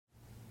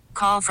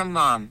Call from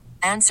mom.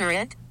 Answer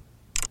it.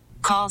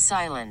 Call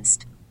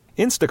silenced.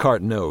 Instacart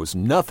knows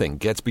nothing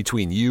gets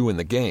between you and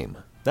the game.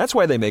 That's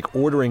why they make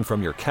ordering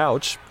from your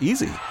couch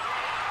easy.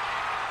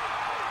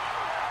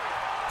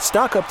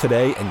 Stock up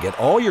today and get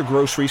all your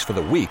groceries for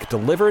the week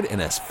delivered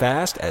in as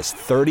fast as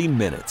 30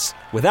 minutes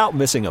without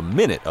missing a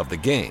minute of the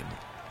game.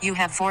 You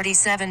have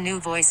 47 new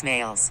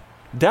voicemails.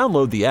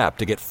 Download the app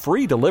to get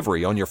free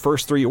delivery on your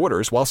first 3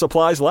 orders while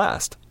supplies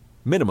last.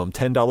 Minimum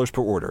 $10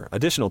 per order.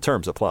 Additional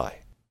terms apply.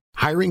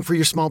 Hiring for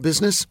your small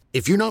business?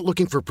 If you're not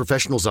looking for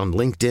professionals on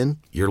LinkedIn,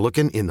 you're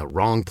looking in the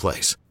wrong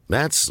place.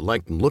 That's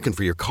like looking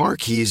for your car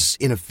keys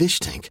in a fish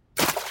tank.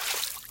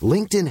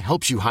 LinkedIn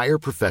helps you hire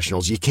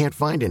professionals you can't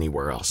find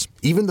anywhere else,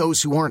 even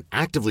those who aren't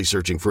actively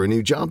searching for a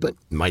new job but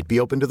might be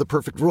open to the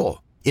perfect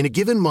role. In a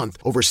given month,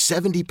 over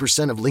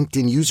 70% of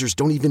LinkedIn users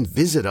don't even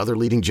visit other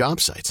leading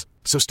job sites.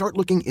 So start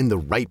looking in the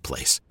right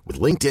place. With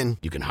LinkedIn,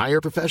 you can hire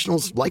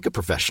professionals like a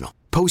professional.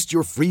 Post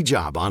your free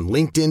job on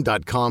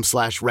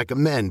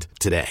linkedin.com/recommend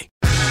today.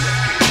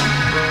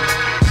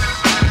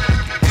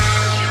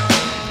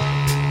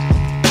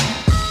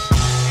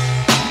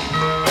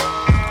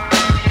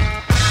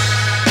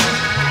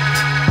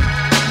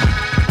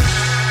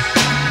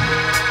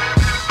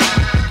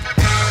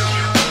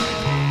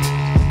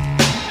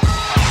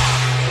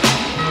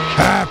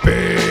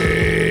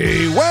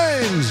 Happy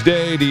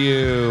Wednesday to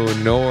you,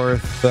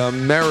 North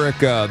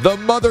America. The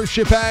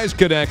mothership has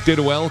connected.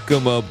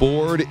 Welcome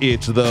aboard.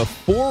 It's the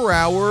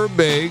 4-hour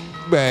Big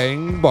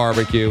Bang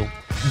Barbecue.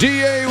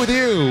 DA with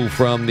you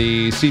from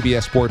the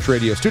CBS Sports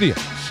Radio studios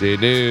in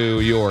New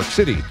York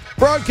City.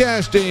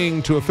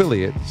 Broadcasting to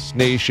affiliates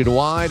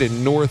nationwide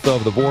and north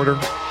of the border.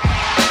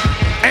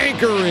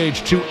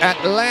 Anchorage to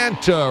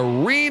Atlanta,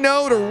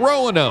 Reno to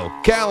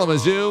Roanoke,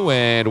 Kalamazoo,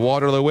 and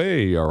Waterloo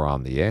Way are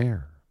on the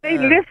air. They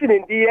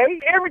listening, D.A.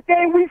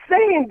 Everything we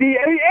saying,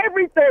 D.A.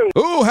 Everything.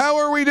 Ooh, how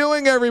are we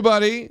doing,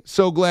 everybody?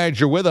 So glad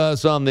you're with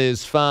us on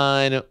this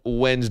fine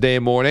Wednesday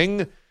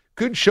morning.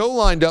 Good show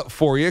lined up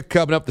for you.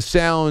 Coming up, the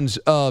sounds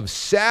of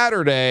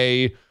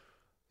Saturday.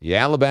 The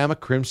Alabama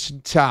Crimson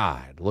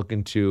Tide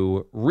looking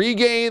to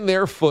regain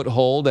their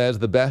foothold as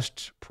the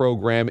best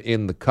program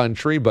in the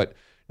country, but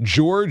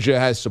Georgia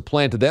has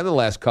supplanted them the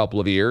last couple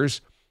of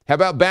years. How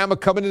about Bama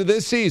coming into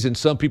this season?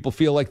 Some people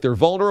feel like they're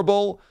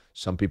vulnerable.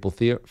 Some people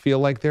feel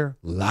like they're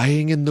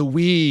lying in the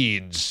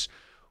weeds.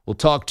 We'll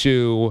talk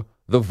to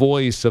the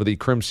voice of the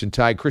Crimson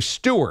Tide, Chris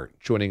Stewart,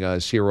 joining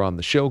us here on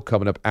the show,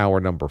 coming up hour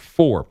number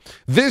 4.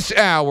 This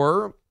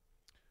hour,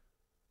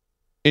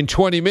 in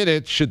 20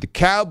 minutes, should the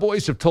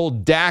Cowboys have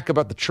told Dak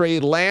about the Trey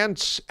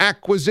Lance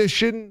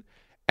acquisition?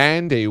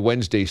 And a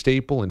Wednesday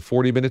staple in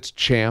 40 minutes,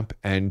 Champ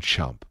and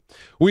Chump.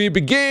 We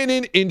begin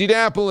in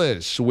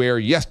Indianapolis, where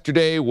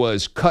yesterday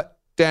was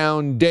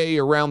cut-down day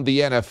around the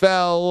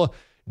NFL.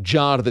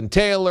 Jonathan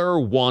Taylor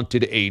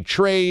wanted a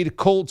trade.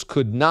 Colts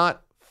could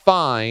not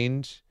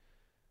find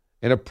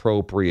an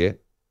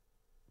appropriate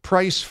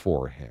price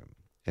for him.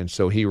 And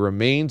so he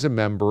remains a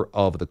member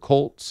of the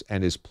Colts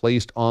and is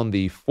placed on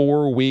the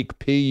 4-week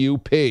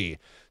PUP.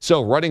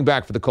 So running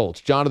back for the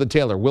Colts, Jonathan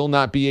Taylor will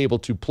not be able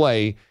to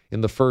play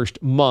in the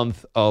first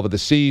month of the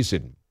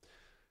season.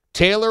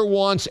 Taylor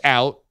wants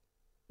out.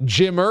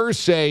 Jim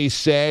Irsay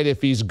said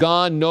if he's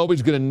gone,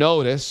 nobody's going to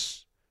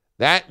notice.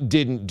 That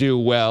didn't do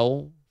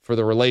well for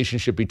the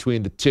relationship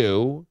between the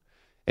two.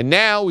 And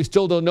now we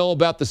still don't know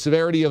about the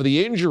severity of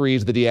the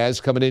injuries that he has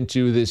coming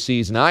into this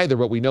season either,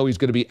 but we know he's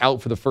going to be out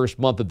for the first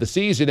month of the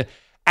season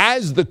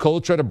as the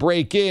Colts try to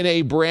break in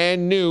a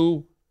brand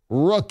new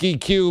rookie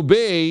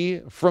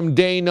QB from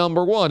day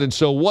number 1. And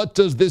so what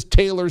does this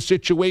Taylor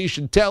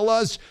situation tell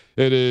us?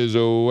 It is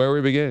where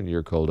we begin.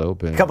 Your cold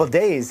open. Couple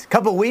days,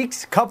 couple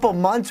weeks, couple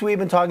months, we've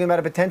been talking about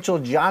a potential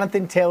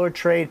Jonathan Taylor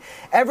trade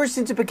ever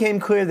since it became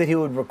clear that he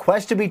would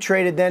request to be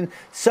traded, then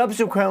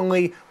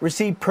subsequently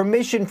received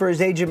permission for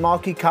his agent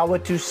Malky Kawa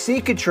to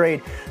seek a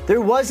trade.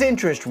 There was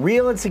interest,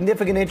 real and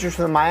significant interest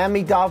from the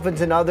Miami Dolphins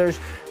and others.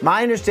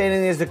 My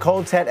understanding is the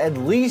Colts had at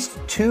least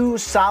 2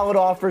 solid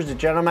offers. The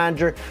general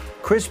manager,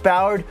 Chris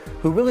Ballard,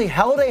 who really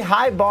held a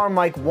high bar,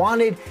 Mike,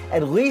 wanted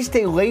at least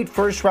a late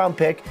first-round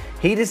pick.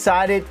 He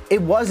decided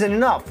it wasn't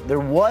enough. There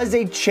was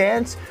a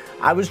chance.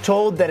 I was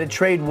told that a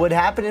trade would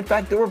happen. In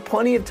fact, there were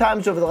plenty of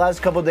times over the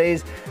last couple of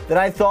days that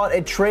I thought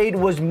a trade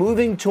was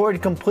moving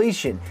toward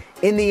completion.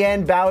 In the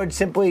end, Ballard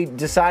simply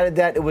decided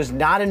that it was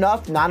not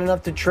enough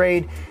to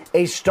trade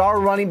a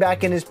star running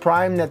back in his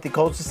prime that the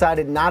Colts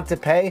decided not to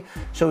pay.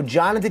 So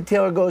Jonathan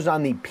Taylor goes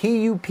on the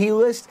PUP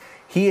list.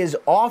 He is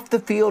off the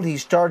field. He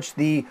starts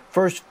the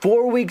first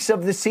 4 weeks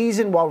of the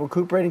season while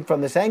recuperating from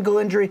this ankle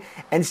injury.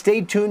 And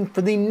stay tuned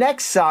for the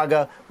next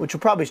saga, which will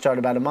probably start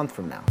about a month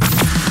from now.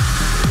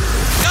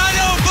 I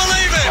don't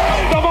believe it!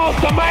 The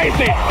most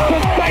amazing,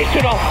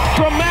 sensational,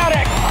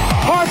 dramatic,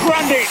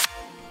 heart-rending.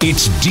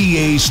 It's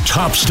DA's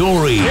top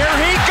story. Here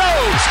he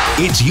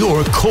goes! It's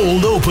your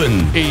cold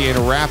open. Ian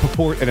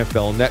Rappaport,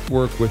 NFL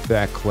Network, with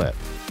that clip.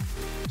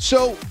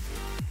 So,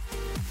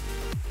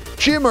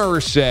 Jim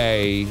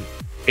Irsay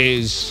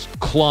is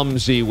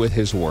clumsy with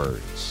his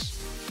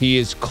words. He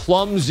is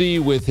clumsy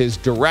with his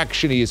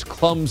direction. He is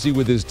clumsy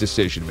with his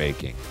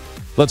decision-making.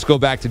 Let's go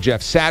back to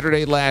Jeff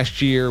Saturday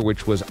last year,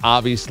 which was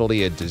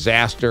obviously a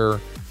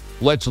disaster.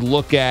 Let's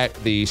look at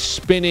the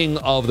spinning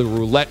of the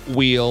roulette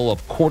wheel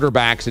of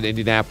quarterbacks in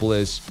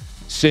Indianapolis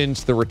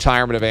since the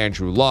retirement of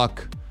Andrew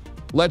Luck.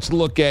 Let's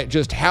look at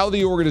just how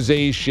the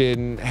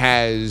organization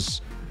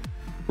has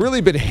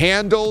really been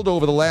handled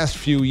over the last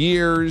few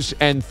years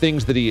and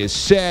things that he has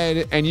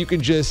said, and you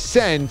can just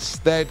sense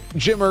that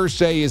Jim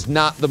Irsay is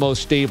not the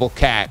most stable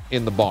cat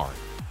in the barn.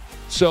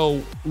 So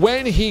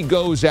when he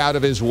goes out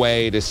of his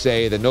way to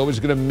say that nobody's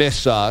going to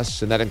miss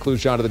us, and that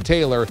includes Jonathan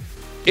Taylor,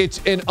 it's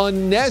an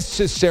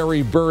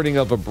unnecessary burning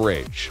of a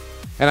bridge.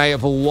 And I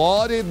have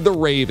lauded the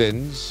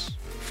Ravens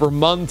for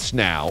months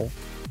now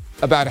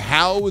about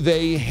how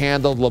they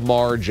handled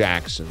Lamar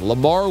Jackson.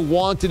 Lamar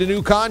wanted a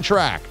new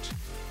contract,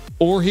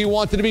 or he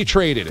wanted to be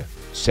traded.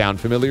 Sound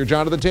familiar,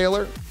 Jonathan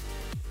Taylor?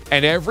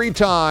 And every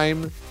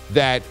time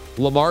that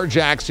Lamar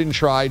Jackson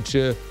tried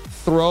to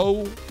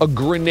throw a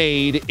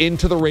grenade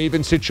into the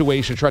Ravens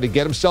situation, try to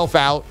get himself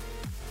out,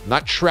 I'm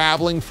not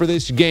traveling for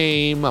this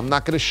game, I'm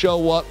not going to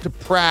show up to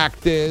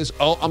practice,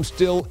 oh, I'm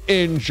still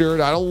injured,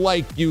 I don't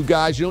like you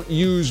guys, you don't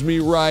use me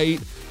right,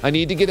 I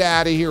need to get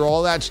out of here,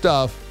 all that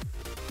stuff.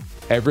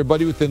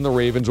 Everybody within the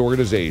Ravens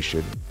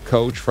organization,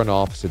 coach, front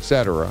office,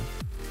 etc.,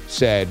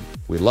 said,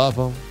 we love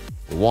him,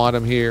 we want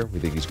him here, we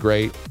think he's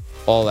great,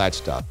 all that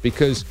stuff.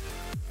 Because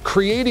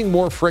creating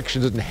more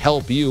friction doesn't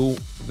help you.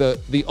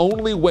 The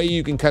only way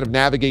you can kind of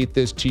navigate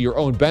this to your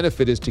own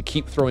benefit is to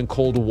keep throwing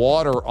cold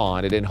water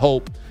on it and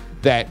hope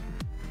that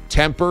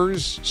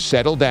tempers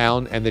settle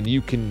down and then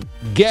you can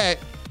get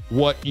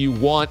what you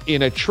want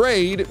in a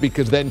trade,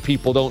 because then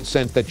people don't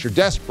sense that you're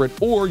desperate,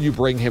 or you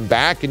bring him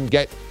back and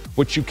get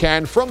what you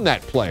can from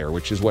that player,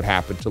 which is what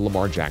happened to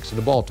Lamar Jackson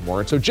to Baltimore.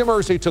 And so Jim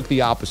Irsay took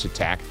the opposite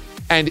tack,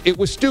 and it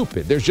was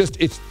stupid.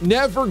 It's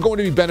never going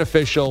to be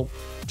beneficial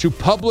to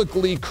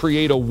publicly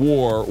create a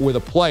war with a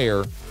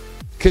player,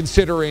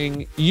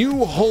 considering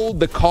you hold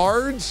the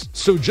cards,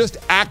 so just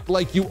act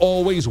like you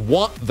always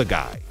want the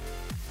guy.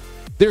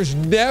 There's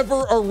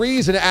never a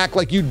reason to act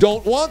like you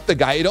don't want the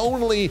guy. It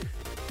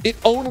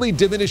only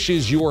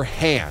diminishes your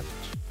hand.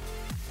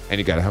 And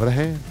you got to have the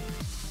hand.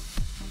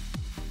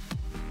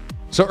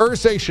 So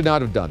Irsay should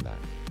not have done that.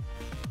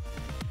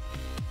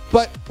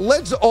 But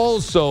let's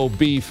also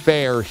be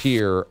fair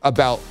here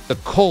about the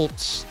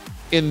Colts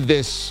in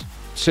this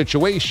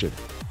situation.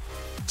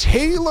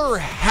 Taylor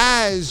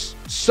has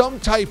some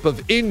type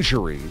of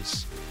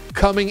injuries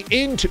coming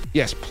into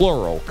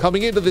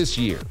this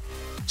year.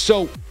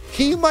 So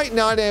he might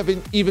not have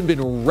even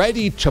been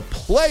ready to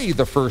play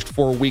the first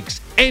 4 weeks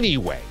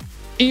anyway.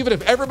 Even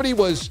if everybody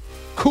was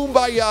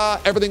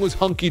kumbaya, everything was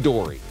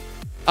hunky-dory.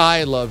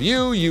 I love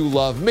you, you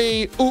love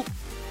me. Oop,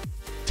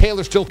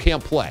 Taylor still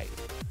can't play.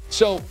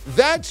 So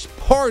that's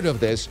part of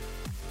this.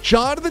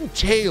 Jonathan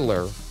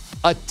Taylor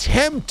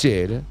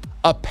attempted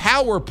a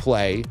power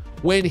play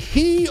when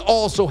he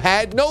also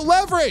had no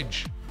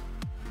leverage.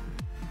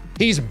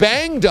 He's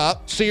banged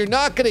up, so you're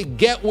not going to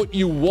get what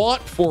you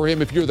want for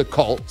him if you're the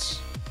Colts.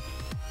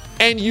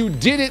 And you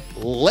did it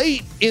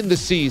late in the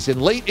season,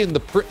 late in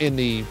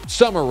the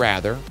summer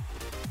rather,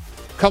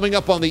 coming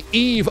up on the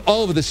eve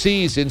of the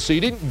season, so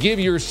you didn't give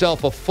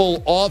yourself a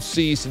full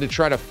offseason to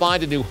try to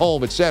find a new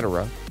home,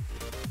 etc.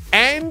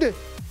 And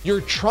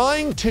you're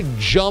trying to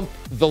jump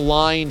the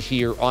line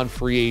here on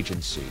free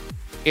agency,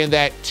 in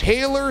that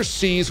Taylor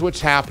sees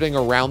what's happening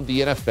around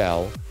the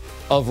NFL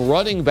of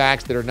running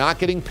backs that are not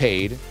getting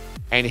paid,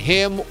 and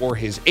him or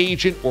his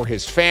agent or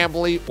his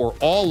family or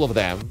all of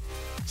them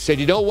said,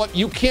 you know what,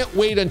 you can't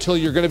wait until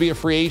you're going to be a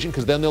free agent,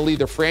 because then they'll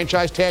either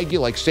franchise tag you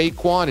like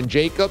Saquon and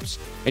Jacobs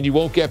and you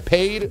won't get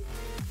paid,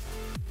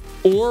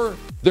 or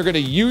they're going to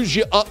use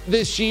you up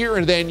this year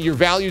and then your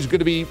value is going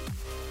to be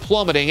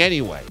plummeting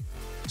anyway.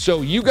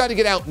 So you got to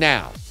get out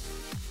now.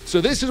 So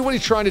this is what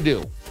he's trying to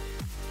do.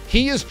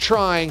 He is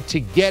trying to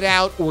get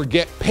out or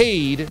get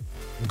paid,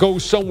 go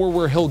somewhere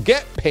where he'll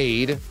get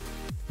paid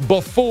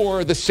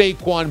before the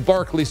Saquon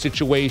Barkley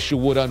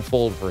situation would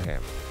unfold for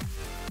him.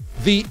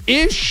 The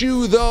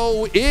issue,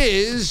 though,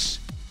 is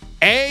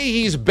A,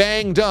 he's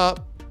banged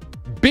up.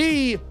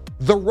 B,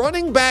 the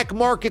running back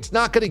market's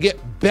not going to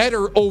get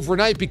better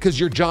overnight because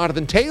you're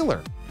Jonathan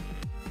Taylor.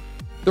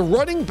 The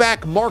running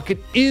back market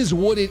is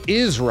what it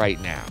is right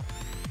now.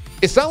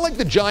 It's not like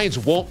the Giants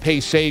won't pay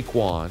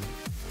Saquon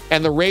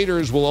and the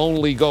Raiders will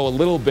only go a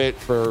little bit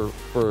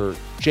for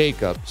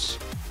Jacobs,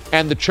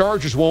 and the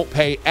Chargers won't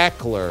pay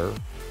Eckler,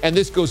 and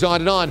this goes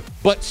on and on.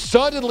 But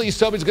suddenly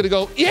somebody's going to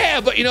go, yeah,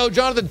 but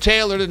Jonathan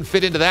Taylor didn't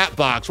fit into that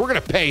box. We're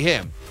going to pay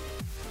him.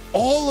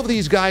 All of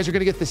these guys are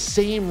going to get the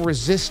same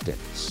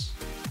resistance.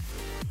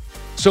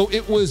 So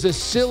it was a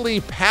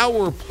silly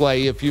power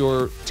play if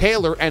you're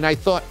Taylor, and I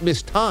thought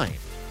mistimed.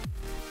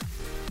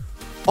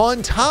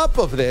 On top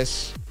of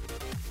this,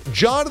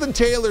 Jonathan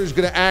Taylor is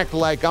going to act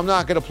like I'm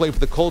not going to play for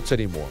the Colts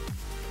anymore.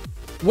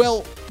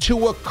 Well,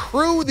 to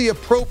accrue the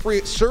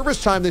appropriate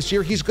service time this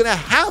year, he's going to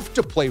have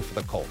to play for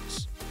the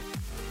Colts.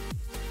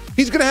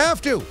 He's going to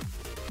have to.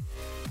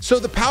 So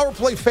the power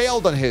play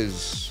failed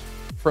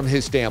from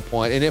his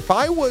standpoint. And if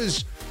I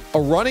was a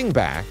running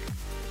back,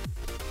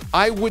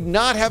 I would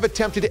not have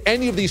attempted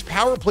any of these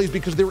power plays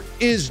because there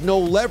is no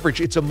leverage.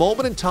 It's a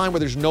moment in time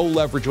where there's no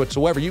leverage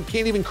whatsoever. You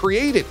can't even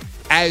create it,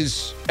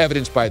 as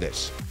evidenced by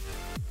this.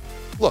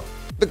 Look,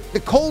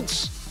 the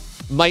Colts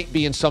might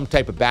be in some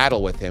type of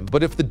battle with him,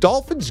 but if the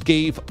Dolphins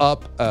gave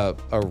up a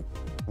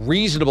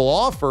reasonable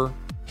offer,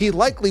 he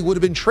likely would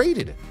have been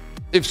traded.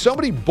 If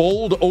somebody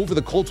bowled over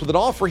the Colts with an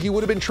offer, he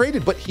would have been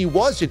traded, but he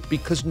wasn't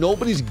because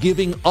nobody's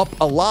giving up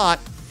a lot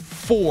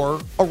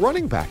for a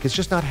running back. It's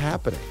just not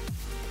happening.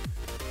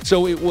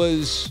 So it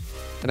was,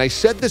 and I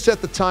said this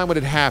at the time when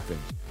it happened,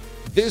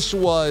 this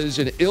was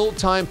an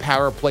ill-timed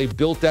power play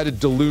built out of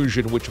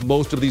delusion, which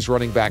most of these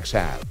running backs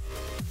have.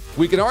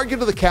 We can argue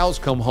till the cows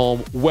come home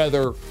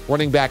whether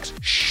running backs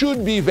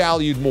should be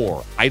valued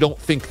more. I don't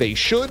think they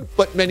should,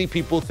 but many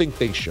people think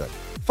they should.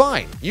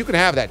 Fine, you can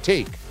have that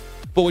take.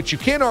 But what you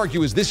can't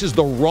argue is this is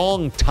the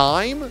wrong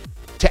time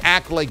to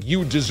act like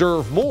you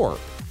deserve more.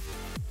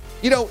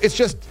 You know, it's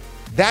just,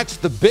 that's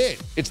the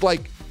bit. It's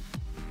like,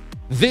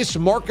 this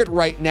market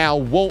right now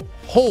won't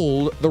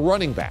hold the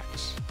running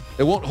backs.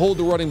 It won't hold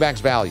the running backs'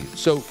 value.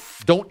 So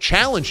don't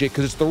challenge it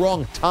because it's the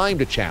wrong time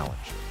to challenge.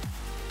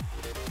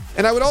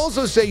 And I would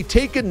also say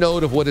take a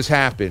note of what has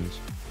happened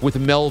with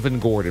Melvin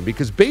Gordon,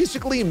 because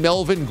basically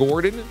Melvin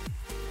Gordon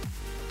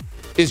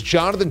is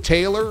Jonathan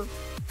Taylor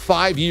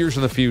 5 years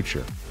in the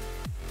future.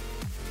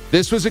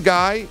 This was a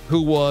guy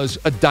who was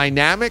a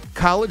dynamic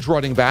college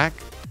running back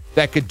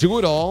that could do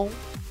it all,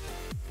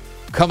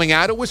 coming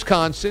out of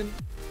Wisconsin,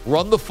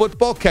 run the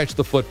football, catch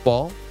the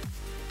football.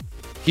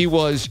 He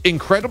was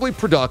incredibly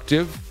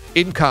productive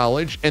in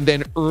college and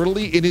then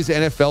early in his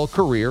NFL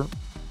career.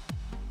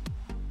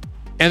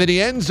 And then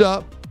he ends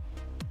up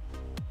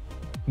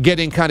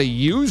getting kind of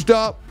used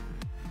up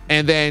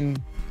and then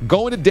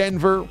going to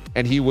Denver,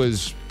 and he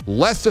was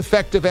less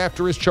effective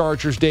after his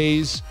Chargers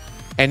days.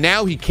 And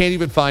now he can't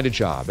even find a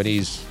job, and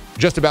he's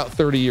just about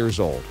 30 years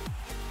old.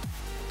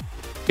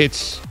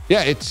 It's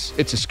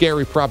a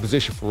scary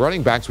proposition for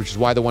running backs, which is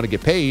why they want to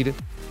get paid.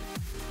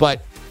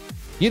 But,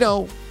 you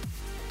know,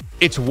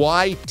 it's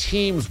why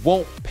teams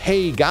won't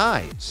pay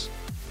guys.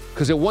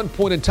 Because at one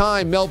point in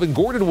time, Melvin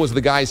Gordon was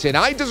the guy saying,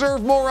 I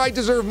deserve more, I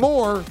deserve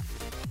more.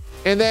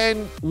 And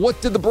then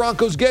what did the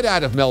Broncos get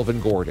out of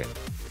Melvin Gordon?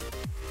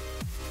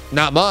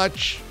 Not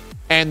much.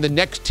 And the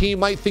next team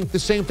might think the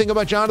same thing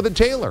about Jonathan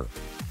Taylor,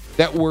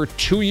 that we're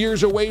 2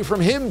 years away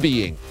from him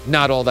being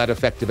not all that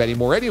effective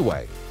anymore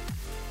anyway.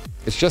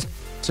 It's just,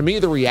 to me,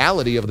 the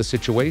reality of the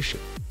situation.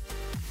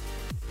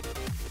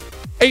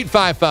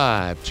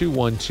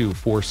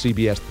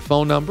 855-212-4CBS, the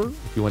phone number,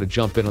 if you want to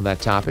jump in on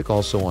that topic.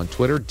 Also on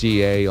Twitter,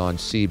 DA on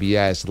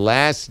CBS.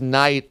 Last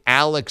night,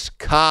 Alex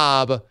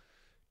Cobb,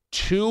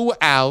 2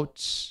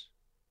 outs,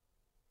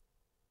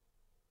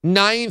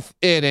 9th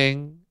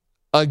inning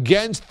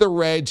against the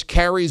Reds,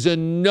 carries a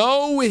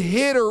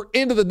no-hitter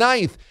into the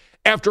 9th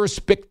after a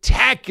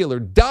spectacular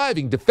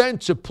diving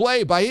defensive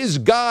play by his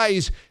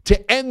guys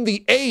to end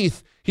the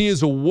 8th. He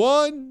is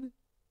 1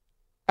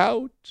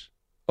 out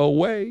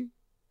away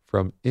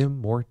from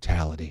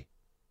immortality.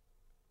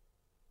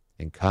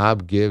 And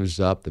Cobb gives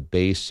up the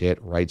base hit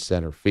right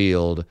center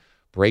field,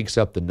 breaks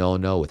up the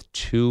no-no with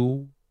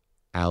 2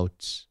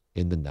 outs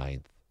in the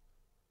 9th.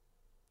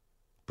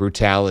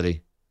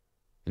 Brutality.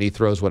 And he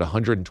throws,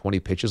 120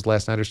 pitches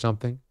last night or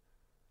something?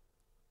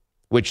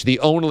 Which the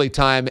only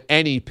time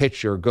any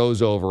pitcher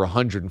goes over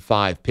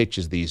 105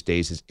 pitches these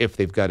days is if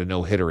they've got a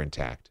no-hitter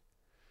intact.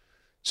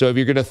 So if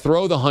you're going to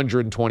throw the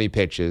 120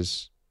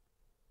 pitches,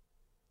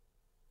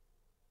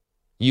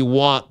 you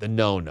want the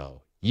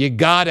no-no. You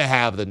got to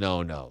have the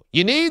no-no.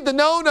 You need the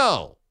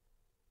no-no.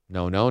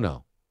 No, no,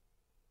 no.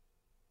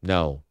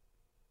 No.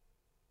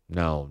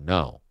 No,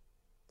 no.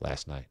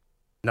 Last night.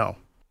 No.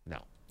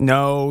 No.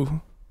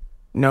 No.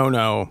 No,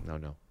 no. No,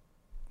 no.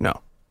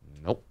 No.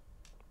 Nope.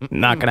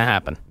 Not going to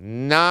happen.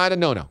 Not a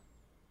no-no.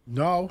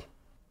 No.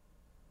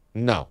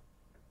 No.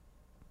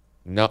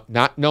 No,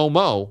 not no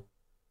mo.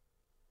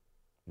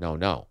 No,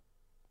 no.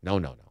 No,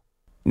 no, no.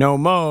 No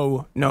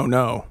mo, no,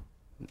 no.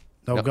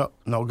 No go,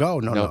 no go,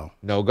 no, no.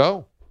 No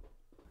go?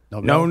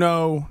 No,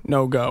 no,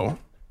 no go.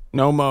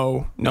 No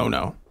mo, no,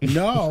 no.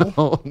 No.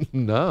 Oh,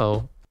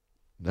 no.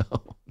 No.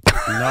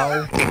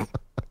 No.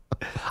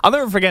 I'll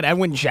never forget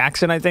Edwin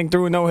Jackson, I think,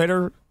 threw a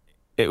no-hitter.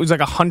 It was like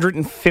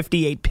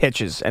 158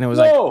 pitches, and it was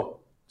like,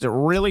 is it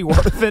really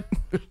worth it?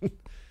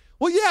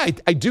 Well, yeah,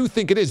 I do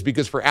think it is,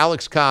 because for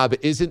Alex Cobb,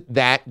 isn't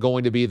that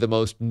going to be the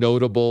most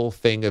notable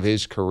thing of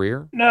his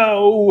career?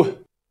 No.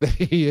 That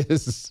he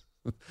is,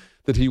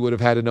 that he would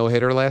have had a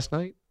no-hitter last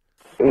night?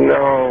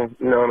 No.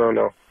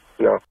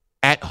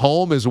 At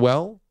home as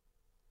well?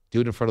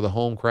 Do it in front of the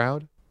home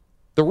crowd?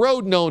 The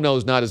road no-no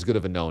is not as good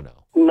of a no-no.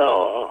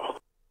 No.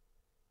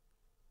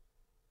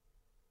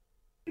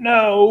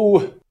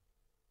 No.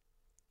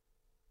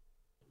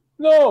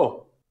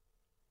 No.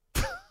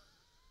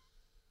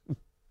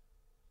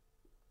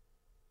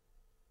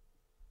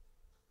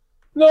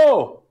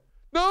 No.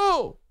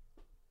 No.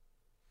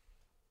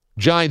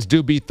 Giants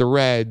do beat the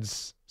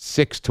Reds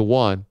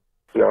 6-1.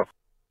 No.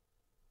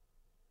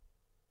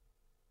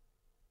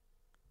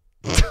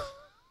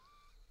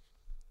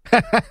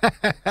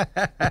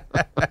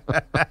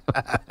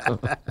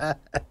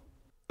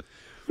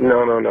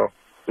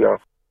 No.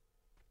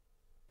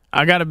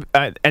 I got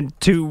to, and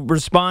to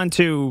respond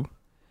to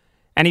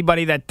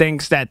anybody that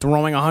thinks that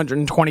throwing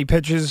 120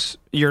 pitches,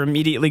 you're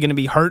immediately going to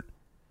be hurt.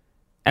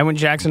 Edwin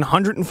Jackson,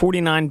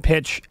 149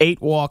 pitch,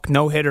 8 walk,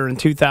 no hitter in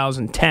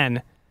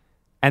 2010,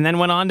 and then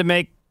went on to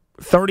make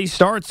 30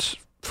 starts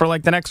for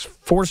like the next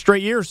 4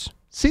 straight years.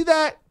 See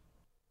that?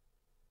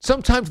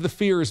 Sometimes the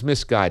fear is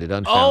misguided,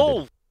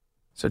 unfounded.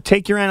 So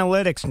take your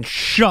analytics and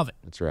shove it.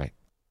 That's right.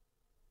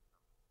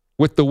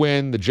 With the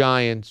win, the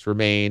Giants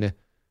remain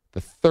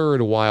the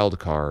 3rd wild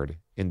card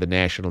in the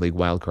National League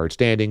wild card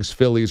standings.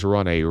 Phillies are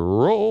on a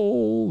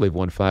roll. They've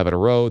won 5 in a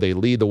row. They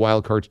lead the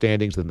wild card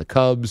standings, then the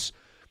Cubs,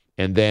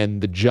 and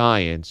then the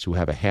Giants, who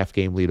have a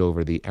half-game lead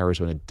over the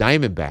Arizona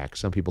Diamondbacks.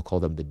 Some people call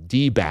them the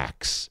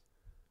D-backs.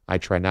 I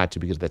try not to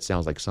because that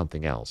sounds like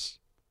something else.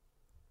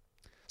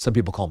 Some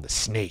people call them the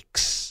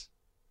Snakes.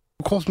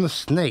 Who calls them the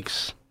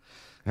Snakes?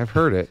 I've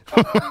heard it.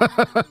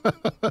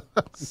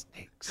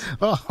 Snakes.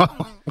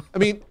 I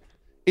mean,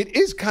 it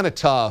is kind of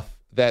tough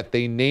that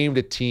they named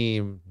a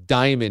team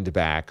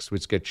Diamondbacks,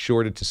 which gets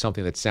shorted to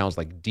something that sounds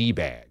like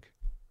D-bag.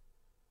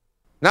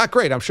 Not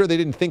great. I'm sure they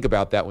didn't think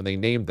about that when they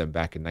named them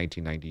back in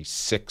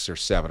 1996 or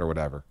 7 or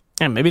whatever.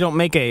 And maybe don't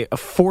make a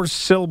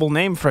 4-syllable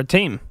name for a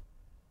team.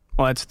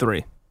 Well, that's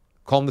 3.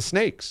 Call them the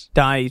Snakes.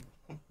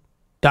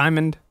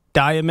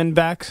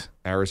 Diamondbacks.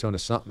 Arizona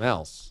something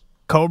else.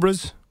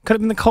 Cobras. Could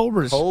have been the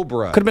Cobras.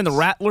 Cobras. Could have been the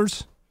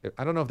Rattlers.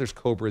 I don't know if there's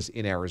Cobras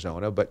in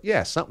Arizona, but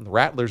yeah, something.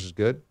 Rattlers is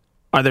good.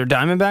 Are there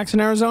Diamondbacks in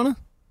Arizona?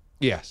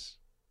 Yes.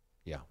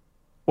 Yeah.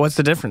 What's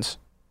the difference?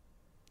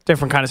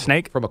 Different kind of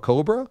snake? From a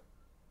cobra?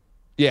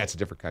 Yeah, it's a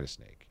different kind of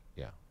snake.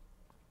 Yeah.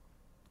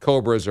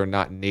 Cobras are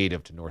not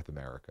native to North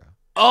America.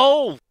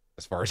 Oh!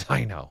 As far as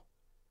I know.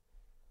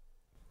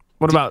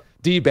 What about?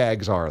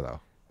 D-bags are, though.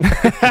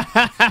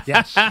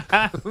 Yes.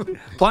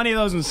 Plenty of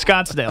those in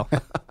Scottsdale.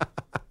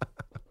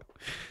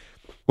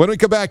 When we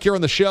come back here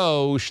on the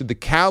show, should the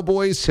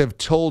Cowboys have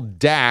told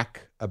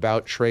Dak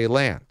about Trey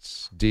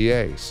Lance?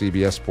 DA,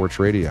 CBS Sports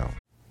Radio.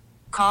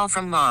 Call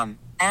from mom.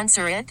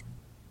 Answer it.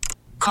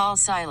 Call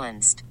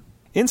silenced.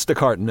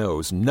 Instacart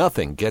knows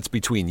nothing gets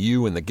between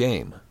you and the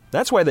game.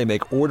 That's why they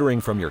make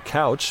ordering from your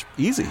couch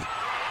easy.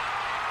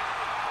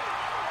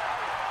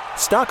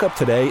 Stock up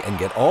today and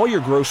get all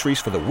your groceries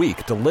for the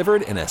week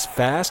delivered in as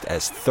fast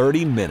as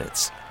 30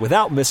 minutes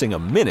without missing a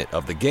minute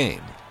of the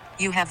game.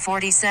 You have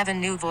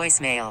 47 new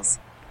voicemails.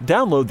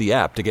 Download the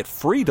app to get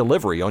free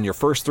delivery on your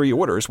first 3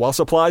 orders while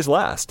supplies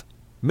last.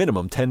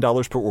 Minimum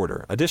 $10 per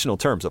order. Additional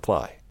terms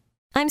apply.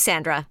 I'm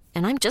Sandra,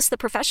 and I'm just the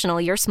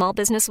professional your small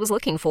business was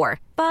looking for.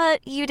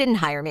 But you didn't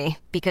hire me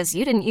because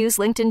you didn't use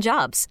LinkedIn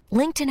Jobs.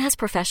 LinkedIn has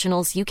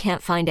professionals you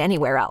can't find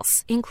anywhere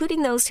else,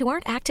 including those who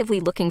aren't actively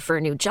looking for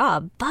a new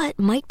job, but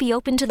might be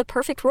open to the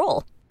perfect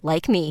role,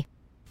 like me.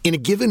 In a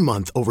given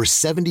month, over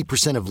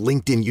 70% of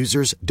LinkedIn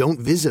users don't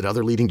visit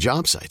other leading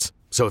job sites.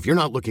 So if you're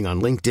not looking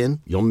on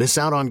LinkedIn, you'll miss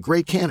out on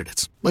great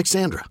candidates like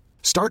Sandra.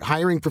 Start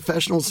hiring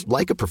professionals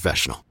like a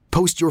professional.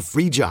 Post your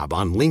free job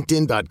on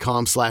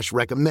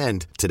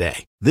linkedin.com/recommend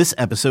today. This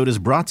episode is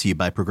brought to you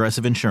by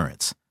Progressive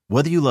Insurance.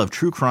 Whether you love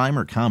true crime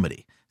or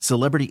comedy,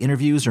 celebrity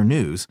interviews or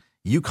news,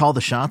 you call the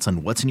shots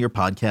on what's in your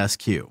podcast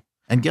queue.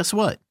 And guess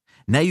what?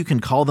 Now you can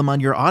call them on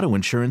your auto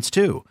insurance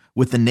too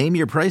with the Name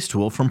Your Price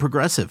tool from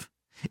Progressive.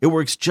 It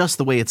works just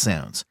the way it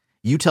sounds.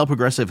 You tell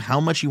Progressive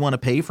how much you want to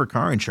pay for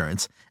car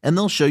insurance, and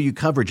they'll show you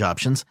coverage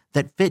options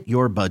that fit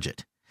your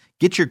budget.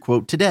 Get your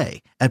quote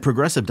today at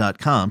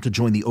Progressive.com to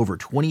join the over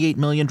 28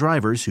 million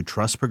drivers who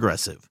trust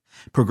Progressive.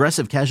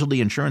 Progressive Casualty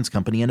Insurance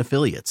Company and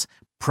Affiliates.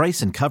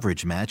 Price and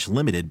coverage match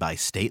limited by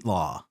state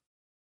law.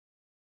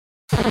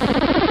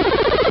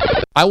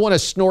 I want to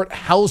snort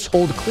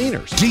household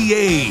cleaners.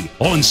 DA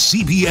on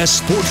CBS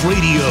Sports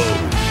Radio.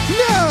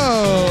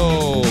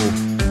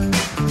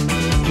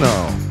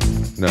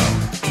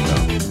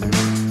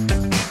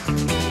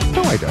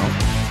 No, I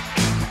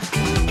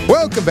don't.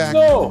 Welcome back.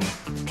 No.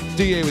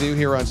 DA with you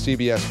here on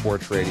CBS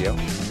Sports Radio.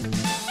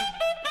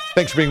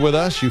 Thanks for being with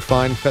us, you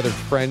fine feathered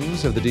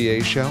friends of the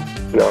DA show.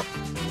 No.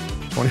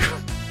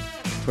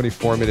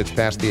 24 minutes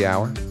past the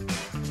hour.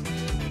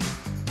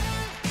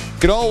 You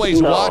can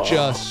always watch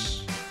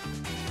us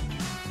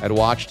at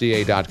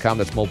watchda.com.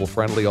 That's mobile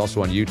friendly,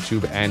 also on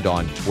YouTube and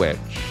on Twitch.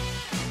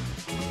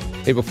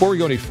 Hey, before we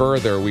go any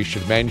further, we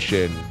should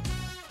mention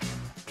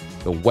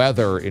the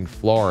weather in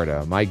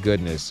Florida. My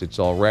goodness, it's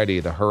already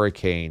the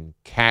hurricane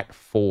Cat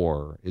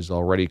 4 is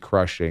already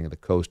crushing the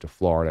coast of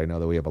Florida. I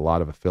know that we have a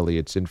lot of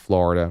affiliates in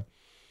Florida.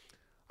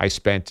 I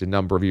spent a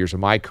number of years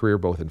of my career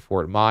both in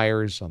Fort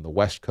Myers on the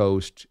West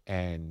Coast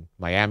and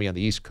Miami on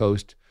the East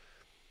Coast,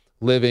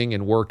 living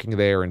and working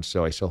there. And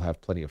so I still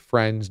have plenty of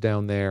friends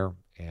down there.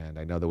 And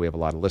I know that we have a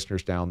lot of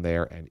listeners down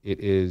there. And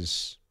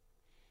it's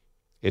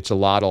a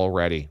lot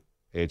already.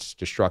 It's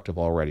destructive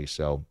already.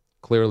 So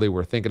clearly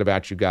we're thinking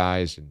about you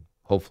guys and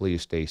hopefully you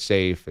stay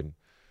safe and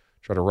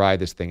try to ride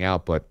this thing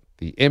out. But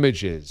the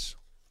images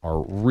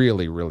are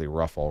really, really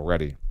rough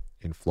already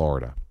in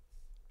Florida.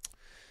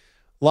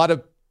 A lot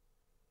of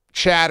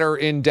chatter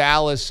in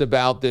Dallas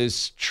about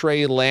this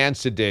Trey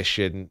Lance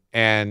edition,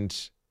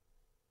 and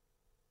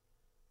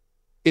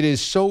it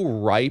is so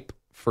ripe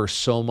for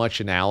so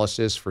much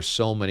analysis for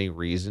so many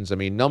reasons. I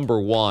mean, number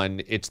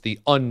one, it's the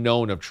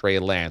unknown of Trey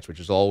Lance, which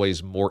is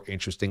always more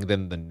interesting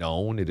than the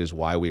known. It is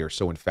why we are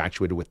so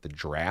infatuated with the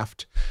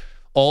draft.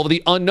 All of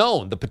the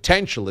unknown, the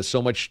potential is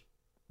so much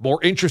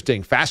more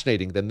interesting,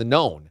 fascinating than the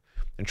known.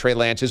 And Trey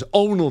Lance is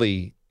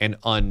only an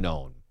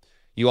unknown.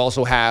 You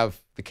also have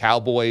the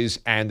Cowboys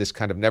and this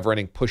kind of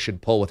never-ending push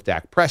and pull with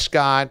Dak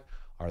Prescott.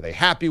 Are they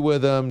happy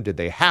with him? Did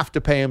they have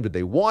to pay him? Did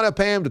they want to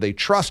pay him? Did they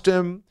trust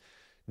him?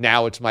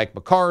 Now it's Mike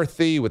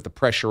McCarthy with the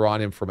pressure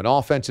on him from an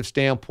offensive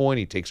standpoint.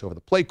 He takes over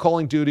the play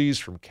calling duties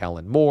from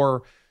Kellen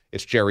Moore.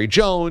 It's Jerry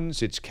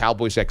Jones. It's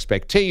Cowboys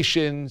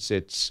expectations.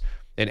 It's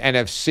an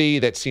NFC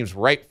that seems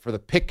ripe for the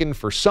picking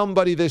for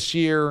somebody this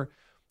year.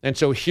 And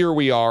so here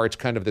we are. It's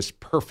kind of this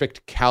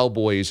perfect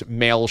Cowboys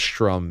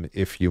maelstrom,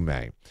 if you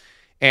may.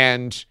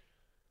 And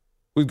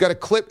we've got a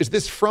clip. Is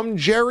this from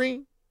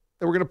Jerry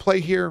that we're going to play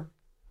here?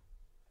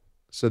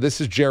 So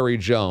this is Jerry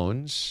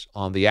Jones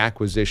on the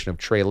acquisition of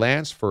Trey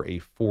Lance for a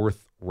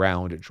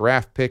fourth-round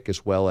draft pick,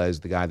 as well as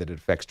the guy that it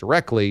affects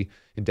directly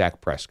in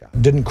Dak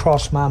Prescott. Didn't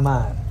cross my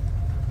mind,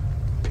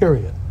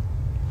 period,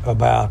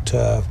 about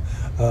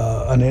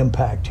an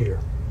impact here.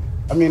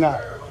 I mean,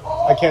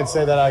 I can't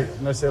say that I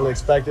necessarily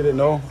expected it,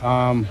 no.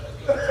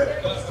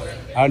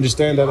 I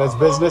understand that that's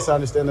business. I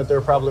understand that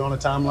they're probably on a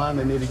timeline.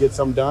 They need to get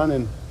something done,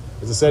 and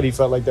as I said, he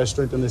felt like that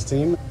strengthened his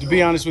team. To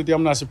be honest with you,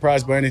 I'm not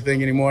surprised by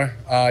anything anymore.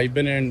 You've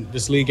been in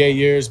this league 8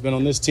 years, been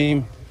on this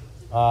team.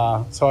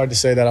 It's hard to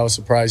say that I was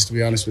surprised, to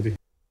be honest with you.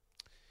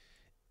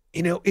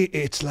 You know,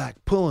 it's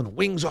like pulling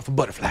wings off a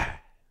butterfly,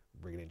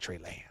 bringing in Trey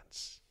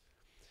Lance.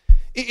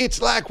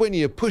 It's like when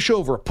you push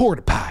over a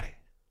porta potty,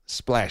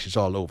 splashes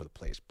all over the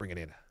place, bringing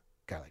in a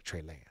guy like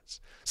Trey Lance.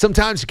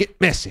 Sometimes you get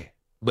messy,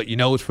 but you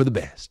know it's for the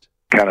best.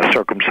 Kind of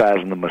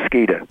circumcising the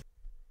mosquito.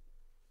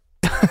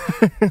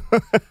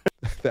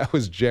 That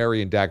was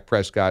Jerry and Dak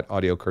Prescott,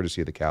 audio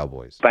courtesy of the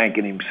Cowboys.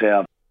 Thanking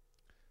himself.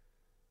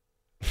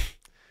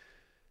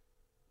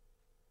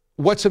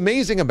 What's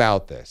amazing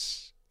about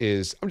this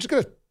is I'm just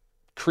going to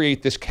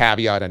create this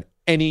caveat on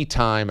any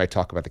time I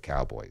talk about the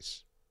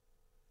Cowboys.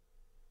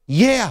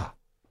 Yeah.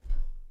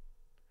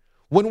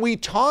 When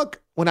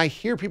I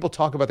hear people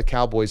talk about the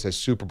Cowboys as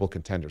Super Bowl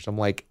contenders, I'm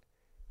like,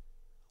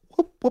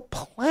 what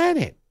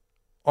planet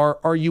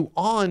are you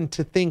on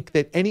to think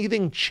that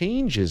anything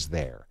changes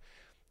there?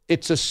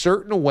 It's a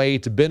certain way.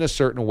 It's been a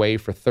certain way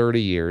for 30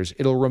 years.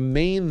 It'll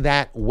remain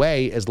that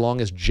way as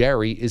long as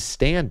Jerry is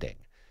standing.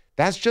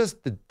 That's just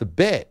the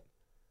bit.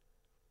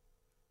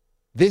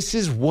 This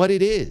is what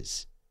it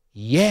is.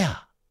 Yeah,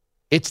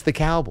 it's the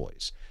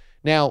Cowboys.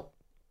 Now,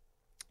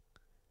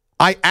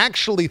 I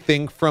actually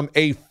think from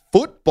a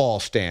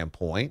football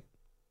standpoint,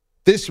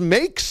 this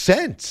makes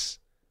sense.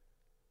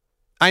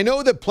 I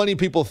know that plenty of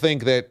people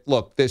think that,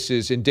 look, this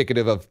is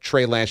indicative of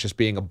Trey Lance just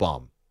being a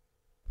bum.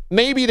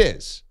 Maybe it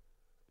is,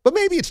 but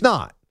maybe it's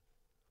not.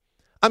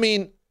 I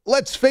mean,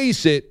 let's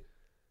face it,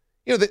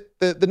 you know,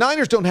 the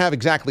Niners don't have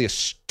exactly a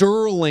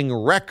sterling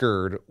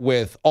record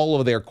with all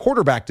of their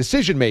quarterback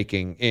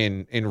decision-making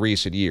in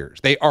recent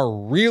years. They are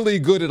really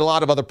good at a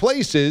lot of other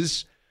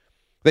places.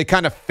 They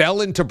kind of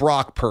fell into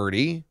Brock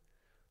Purdy.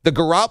 The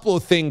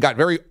Garoppolo thing got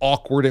very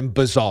awkward and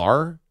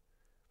bizarre.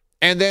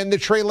 And then the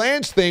Trey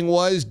Lance thing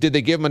was, did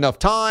they give him enough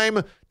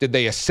time? Did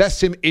they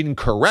assess him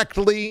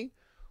incorrectly?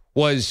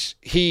 Was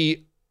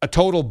he a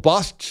total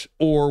bust,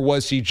 or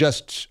was he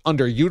just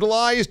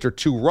underutilized or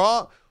too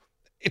raw?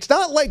 It's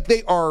not like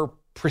they are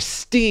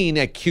pristine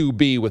at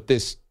QB with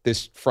this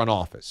front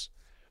office.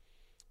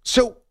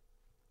 So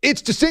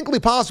it's distinctly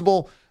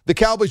possible the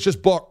Cowboys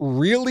just bought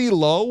really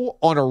low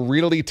on a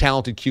really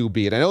talented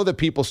QB. And I know that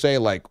people say,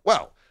 like,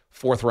 well,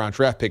 fourth-round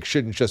draft pick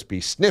shouldn't just be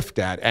sniffed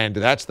at, and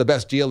that's the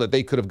best deal that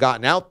they could have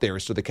gotten out there,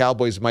 so the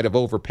Cowboys might have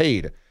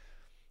overpaid.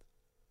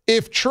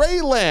 If Trey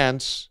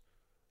Lance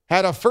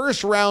had a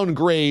first-round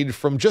grade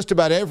from just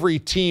about every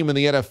team in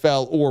the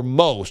NFL, or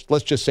most,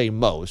 let's just say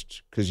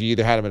most, because you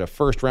either had him at a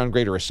first-round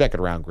grade or a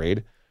second-round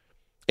grade,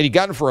 and he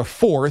got him for a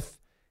fourth,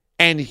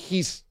 and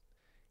he's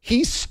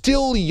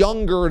still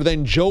younger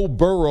than Joe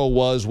Burrow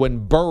was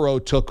when Burrow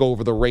took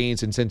over the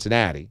reins in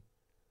Cincinnati,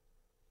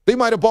 they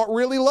might have bought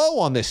really low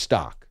on this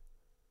stock.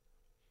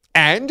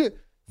 And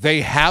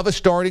they have a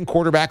starting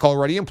quarterback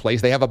already in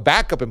place. They have a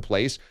backup in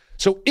place.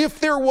 So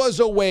if there was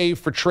a way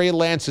for Trey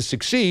Lance to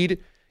succeed,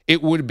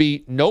 it would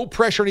be no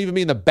pressure on even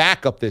being the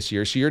backup this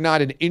year. So you're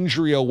not an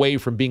injury away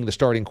from being the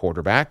starting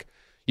quarterback.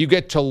 You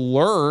get to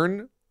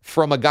learn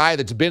from a guy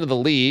that's been in the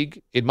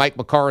league in Mike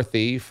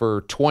McCarthy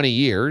for 20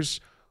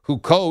 years, who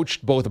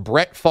coached both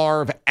Brett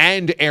Favre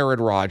and Aaron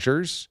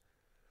Rodgers.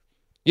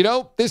 You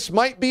know, this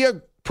might be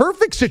a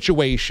perfect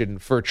situation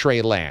for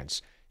Trey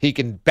Lance. He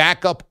can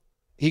back up.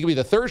 He can be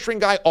the third-string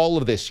guy all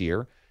of this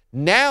year.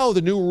 Now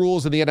the new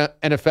rules in the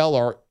NFL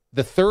are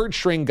the third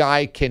string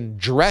guy can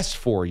dress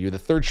for you, the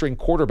third string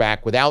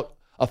quarterback, without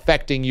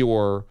affecting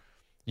your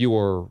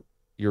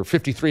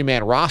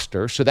 53-man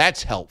roster. So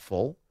that's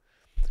helpful.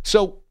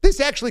 So this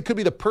actually could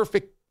be the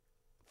perfect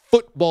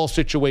football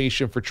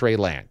situation for Trey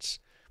Lance.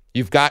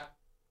 You've got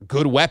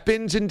good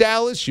weapons in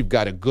Dallas. You've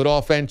got a good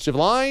offensive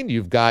line.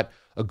 You've got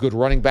a good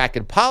running back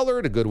in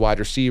Pollard, a good wide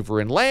receiver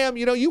in Lamb.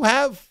 You know, you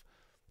have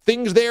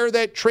things there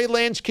that Trey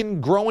Lance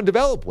can grow and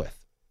develop with.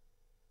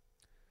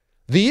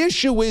 The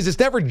issue is it's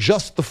never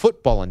just the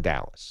football in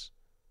Dallas.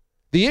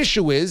 The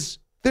issue is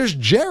there's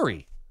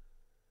Jerry.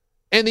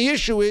 And the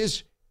issue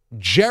is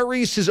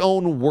Jerry's his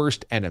own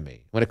worst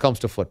enemy when it comes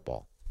to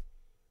football.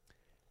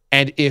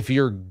 And if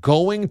you're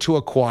going to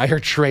acquire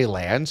Trey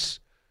Lance,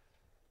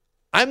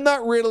 I'm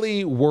not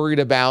really worried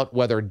about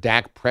whether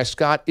Dak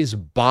Prescott is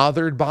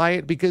bothered by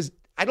it, because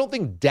I don't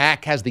think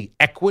Dak has the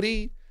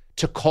equity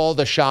to call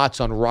the shots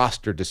on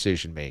roster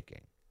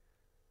decision-making.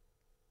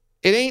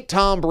 It ain't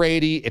Tom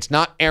Brady. It's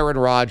not Aaron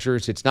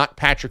Rodgers. It's not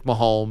Patrick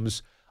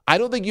Mahomes. I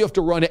don't think you have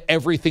to run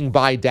everything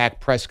by Dak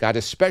Prescott,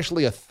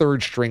 especially a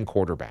third-string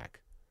quarterback.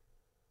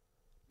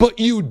 But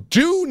you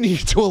do need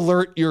to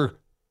alert your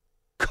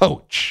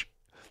coach.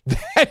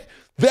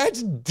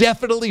 That's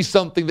definitely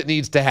something that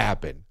needs to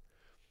happen.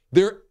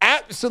 There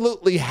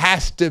absolutely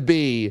has to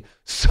be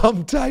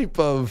some type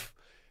of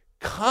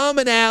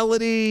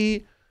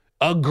commonality,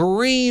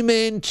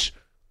 agreement,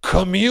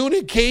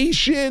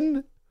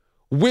 communication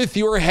with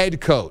your head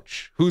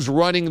coach who's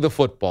running the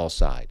football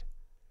side.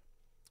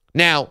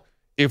 Now,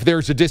 if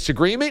there's a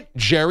disagreement,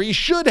 Jerry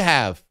should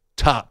have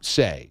top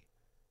say.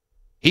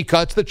 He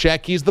cuts the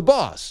check, he's the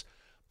boss.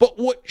 But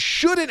what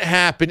shouldn't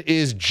happen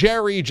is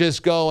Jerry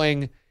just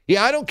going,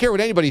 yeah, I don't care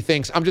what anybody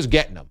thinks, I'm just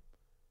getting them.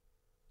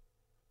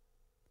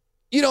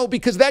 You know,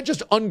 because that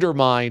just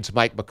undermines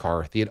Mike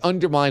McCarthy. It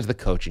undermines the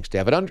coaching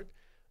staff.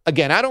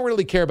 Again, I don't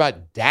really care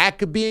about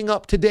Dak being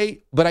up to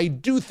date, but I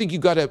do think you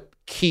got to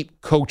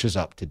keep coaches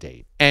up to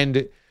date.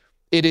 And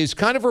it is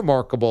kind of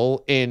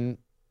remarkable in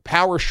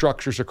power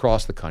structures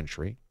across the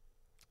country,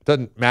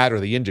 doesn't matter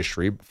the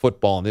industry,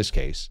 football in this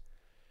case,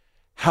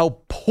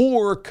 how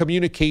poor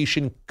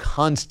communication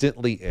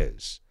constantly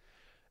is.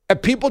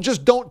 And people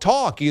just don't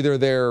talk. Either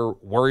they're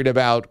worried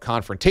about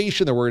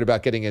confrontation, they're worried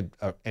about getting an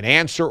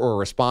answer or a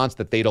response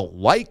that they don't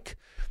like,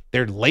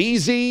 they're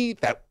lazy,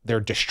 that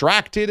they're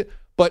distracted.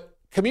 But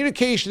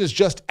communication is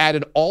just at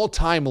an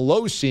all-time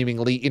low,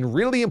 seemingly, in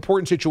really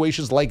important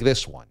situations like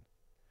this one.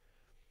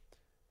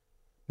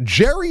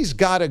 Jerry's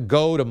got to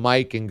go to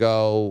Mike and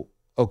go,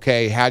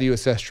 okay, how do you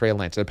assess Trey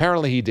Lance? And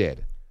apparently he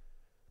did.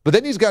 But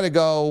then he's got to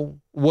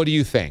go, what do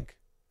you think?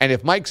 And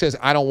if Mike says,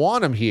 I don't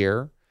want him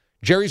here,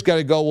 Jerry's got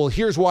to go, well,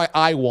 here's why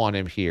I want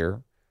him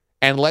here,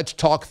 and let's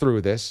talk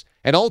through this.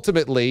 And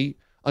ultimately,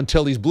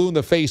 until he's blue in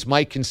the face,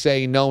 Mike can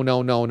say no,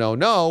 no, no, no,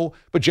 no.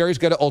 But Jerry's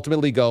got to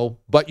ultimately go,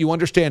 but you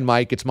understand,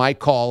 Mike, it's my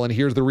call, and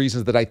here's the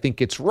reasons that I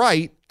think it's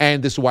right,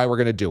 and this is why we're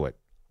going to do it.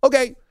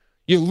 Okay,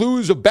 you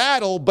lose a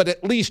battle, but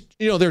at least,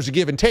 there's a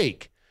give and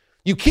take.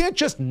 You can't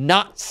just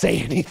not say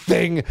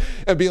anything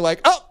and be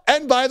like, oh,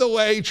 and by the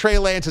way, Trey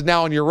Lance is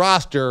now on your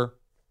roster.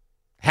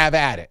 Have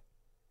at it.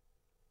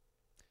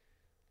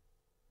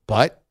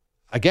 But,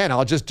 again,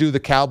 I'll just do the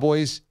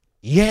Cowboys.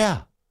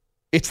 Yeah,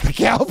 it's the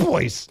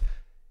Cowboys.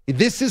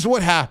 This is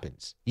what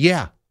happens.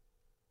 Yeah.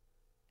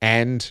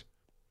 And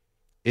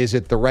is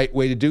it the right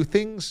way to do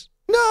things?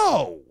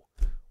 No.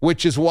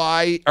 Which is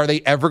why, are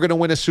they ever going to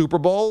win a Super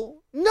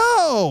Bowl?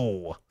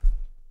 No.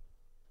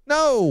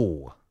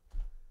 No.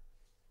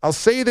 I'll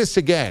say this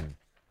again.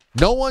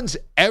 No one's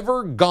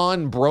ever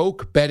gone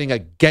broke betting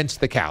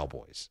against the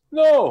Cowboys.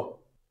 No.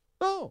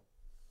 No.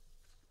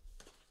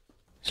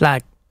 It's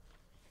like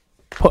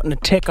putting a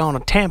tick on a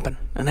tampon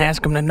and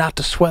asking them not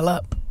to swell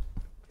up.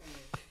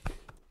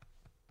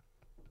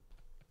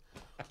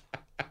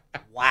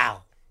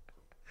 Wow.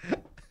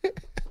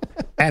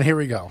 And here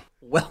we go.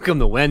 Welcome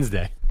to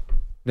Wednesday.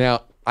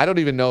 Now, I don't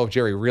even know if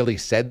Jerry really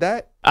said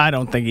that. I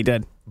don't think he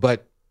did.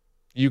 But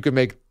you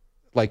could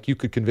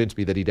convince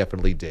me that he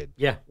definitely did.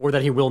 Yeah, or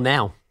that he will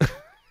now.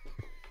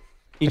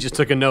 He just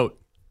took a note.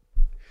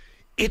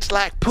 It's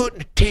like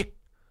putting a tick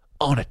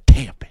on a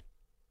tampon.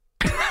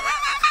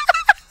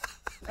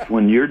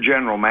 When you're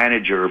general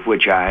manager, of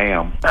which I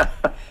am.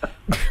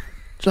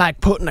 It's like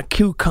putting a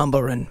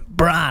cucumber in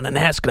brine and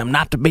asking them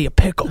not to be a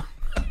pickle.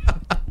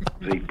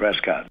 Zeke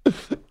Prescott.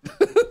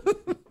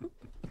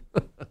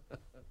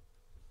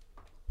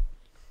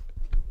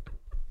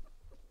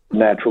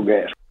 Natural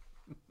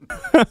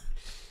gas.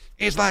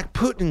 It's like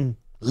putting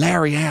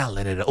Larry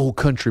Allen at an old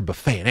country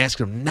buffet and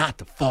asking him not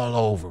to fall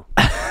over.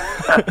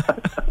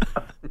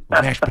 With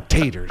mashed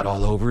potatoes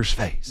all over his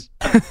face.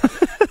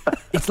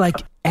 It's like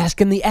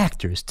asking the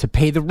actors to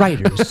pay the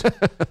writers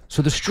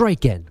so the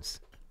strike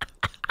ends.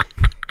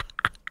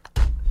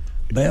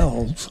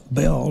 Bells.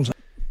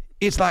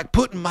 It's like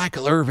putting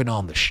Michael Irvin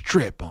on the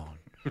strip on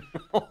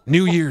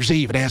New Year's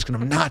Eve and asking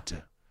him not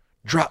to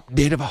drop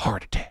dead of a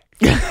heart attack.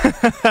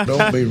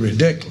 Don't be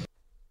ridiculous.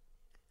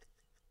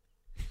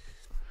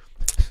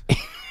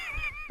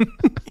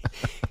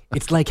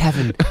 It's like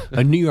having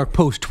a New York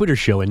Post Twitter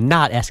show and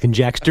not asking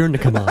Jack Stern to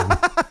come on.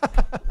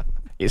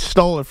 You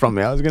stole it from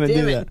me. I was going to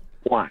do that.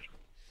 Why?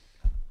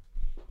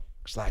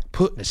 It's like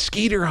putting a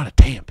skeeter on a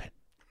tampon.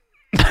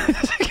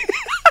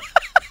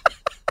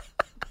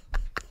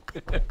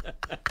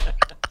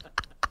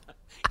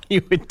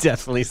 You would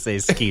definitely say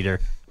Skeeter.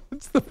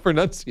 It's the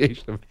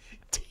pronunciation of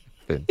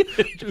tampon,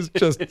 which is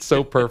just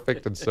so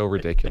perfect and so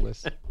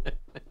ridiculous.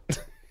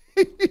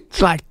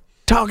 It's like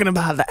talking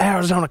about the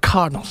Arizona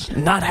Cardinals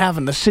not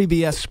having the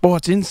CBS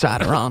Sports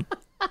Insider on.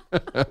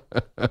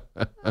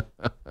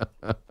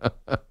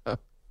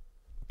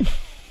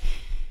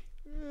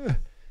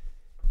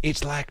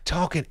 It's like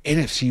talking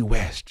NFC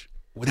West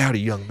without a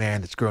young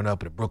man that's grown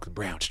up in a Brooklyn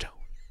brownstone.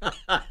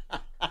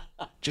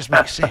 Just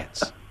makes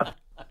sense.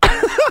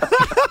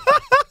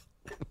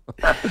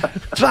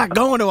 It's like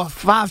going to a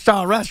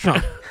 5-star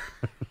restaurant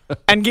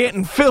and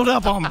getting filled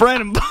up on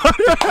bread and butter.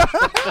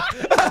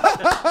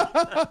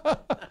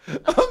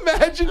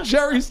 Imagine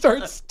Jerry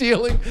starts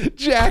stealing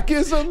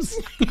Jackisms.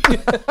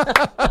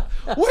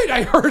 Wait,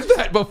 I heard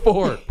that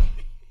before.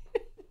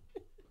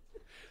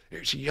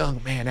 There's a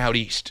young man out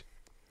east.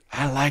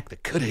 I like the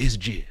cut of his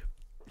jib.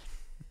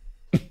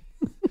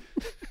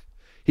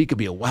 He could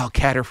be a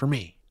wildcatter for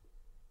me.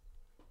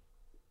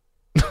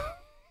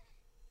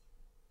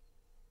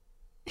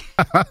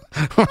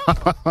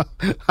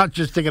 I'm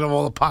just thinking of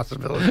all the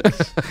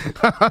possibilities.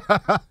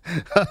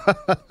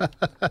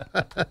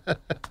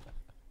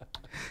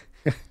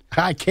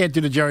 I can't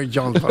do the Jerry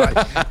Jones,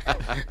 but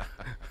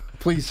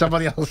please,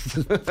 somebody else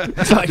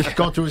just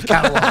go through his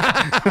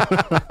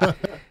catalog.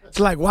 It's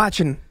like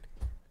watching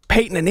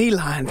Peyton and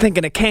Eli and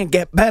thinking it can't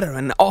get better,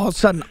 and all of a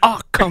sudden,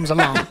 Ock comes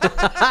along.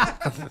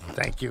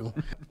 Thank you.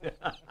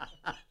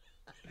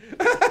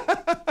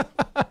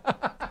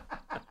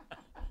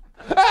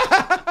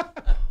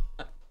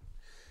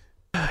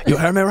 You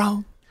heard me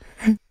wrong?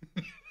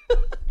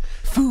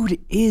 Food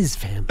is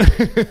family.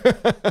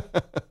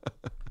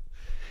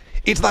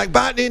 It's like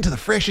biting into the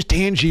freshest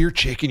Tangier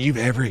chicken you've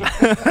ever eaten.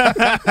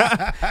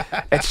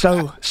 It's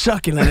so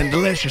succulent and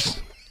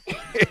delicious.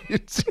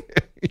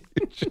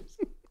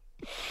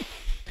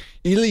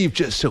 You leave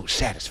just so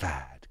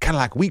satisfied. Kind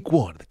of like week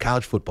 1 of the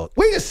college football.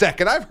 Wait a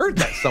second. I've heard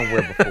that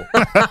somewhere before.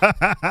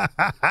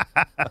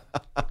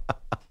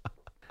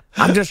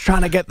 I'm just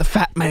trying to get the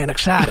fat man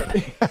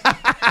excited.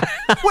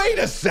 Wait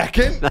a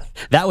second.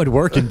 That would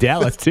work in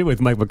Dallas, too, with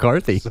Mike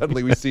McCarthy.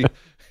 Suddenly we see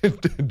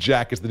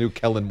Jack is the new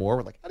Kellen Moore.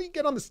 We're like, how do you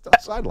get on the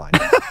sideline?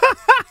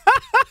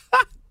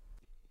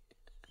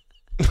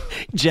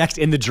 Jack's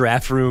in the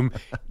draft room.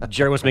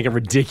 Jerry wants to make a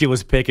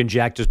ridiculous pick, and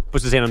Jack just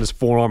puts his hand on his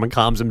forearm and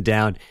calms him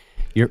down.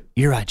 You're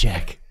right,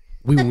 Jack.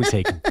 We won't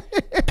take him.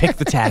 Pick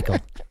the tackle.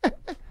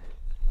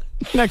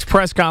 Next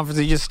press conference,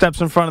 he just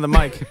steps in front of the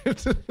mic.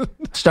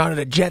 Started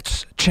a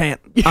Jets chant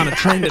on a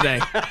train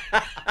today.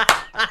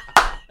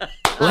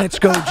 Let's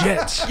go,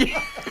 Jets.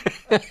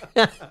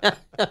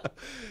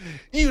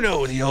 You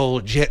know the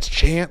old Jets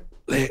chant.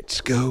 Let's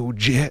go,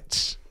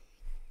 Jets.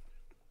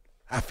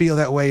 I feel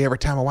that way every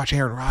time I watch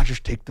Aaron Rodgers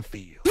take the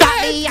field.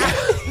 Start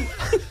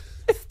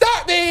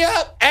me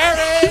up,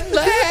 Aaron.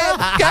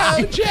 Let's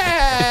go,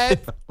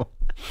 Jets.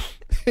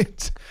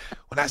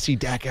 When I see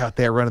Dak out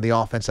there running the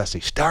offense, I say,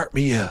 start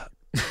me up.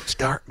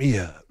 Start me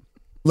up.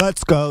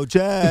 Let's go,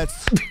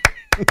 Jets.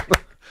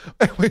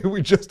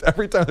 We just,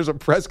 every time there's a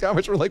press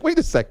conference, we're like, wait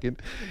a second.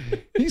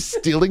 He's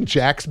stealing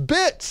Jack's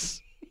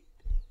bits.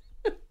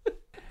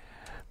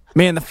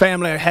 Me and the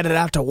family are headed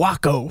out to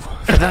Waco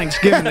for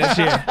Thanksgiving this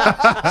year.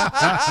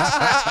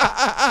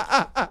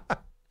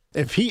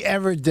 If he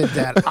ever did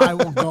that, I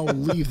will go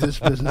leave this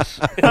business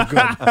for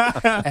good.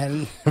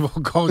 And we'll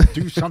go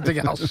do something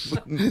else.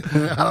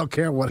 I don't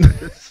care what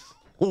it is.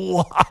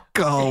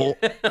 Waco.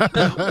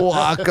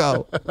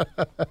 Waco.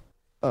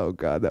 Oh,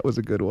 God, that was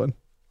a good one.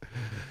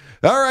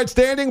 All right,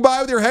 standing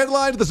by with your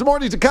headlines this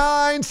morning to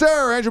kind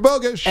sir, Andrew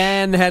Bogish.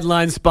 And the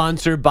headline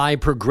sponsored by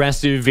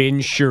Progressive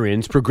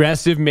Insurance.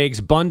 Progressive makes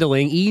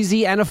bundling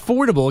easy and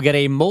affordable. Get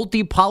a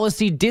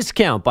multi-policy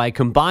discount by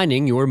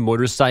combining your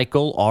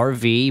motorcycle,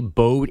 RV,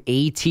 boat,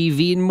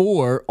 ATV, and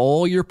more.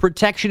 All your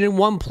protection in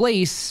one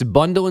place.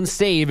 Bundle and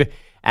save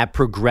at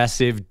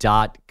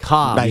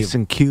Progressive.com. Nice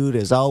and cute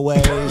as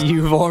always.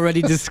 You've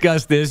already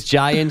discussed this.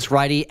 Giants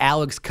righty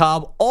Alex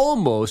Cobb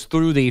almost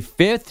threw the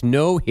 5th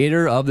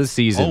no-hitter of the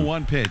season.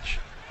 0-1 pitch.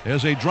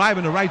 There's a drive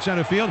into right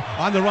center field.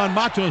 On the run,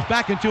 Matos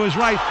back into his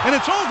right, and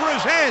it's over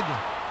his head.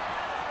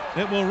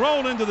 It will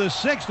roll into the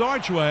 6th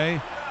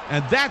archway,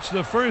 and that's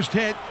the first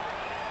hit.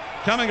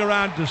 Coming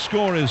around to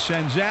score is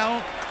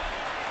Senzel.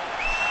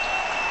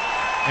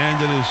 And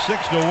it is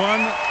 6-1,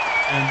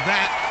 and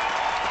that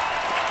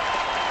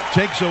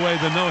takes away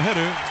the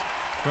no-hitter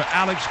for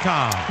Alex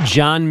Cobb.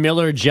 John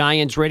Miller,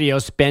 Giants radio.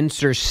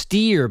 Spencer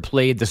Steer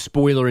played the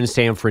spoiler in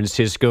San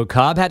Francisco.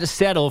 Cobb had to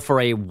settle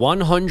for a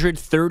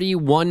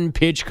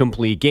 131-pitch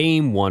complete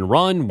game. 1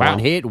 run, 1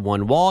 hit,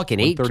 1 walk, and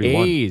 8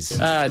 Ks.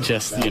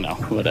 Just,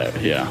 whatever,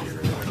 yeah.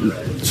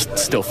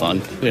 Still fun,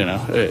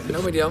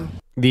 No big deal.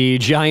 The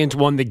Giants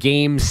won the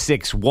game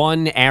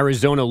 6-1.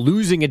 Arizona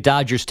losing at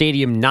Dodger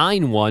Stadium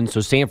 9-1.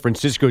 So San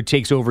Francisco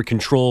takes over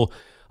control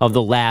of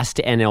the last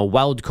NL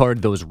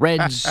wildcard. Those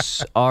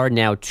Reds are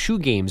now 2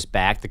 games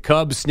back. The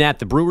Cubs snapped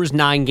the Brewers'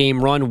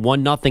 9-game run,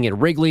 1-0 at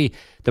Wrigley.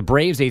 The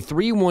Braves a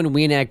 3-1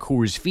 win at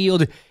Coors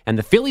Field. And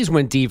the Phillies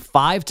went deep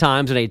 5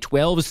 times in a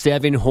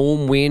 12-7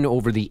 home win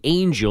over the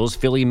Angels.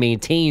 Philly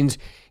maintains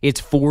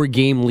its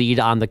 4-game lead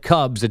on the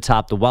Cubs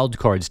atop the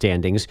wildcard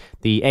standings.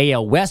 The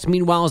AL West,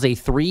 meanwhile, is a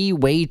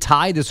 3-way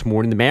tie this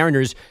morning. The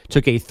Mariners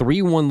took a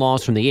 3-1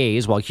 loss from the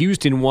A's, while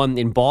Houston won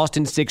in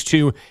Boston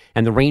 6-2,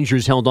 and the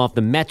Rangers held off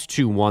the Mets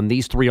 2-1.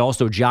 These 3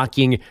 also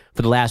jockeying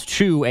for the last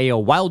 2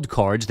 AL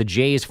wildcards. The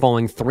Jays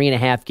falling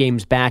 3.5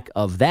 games back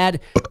of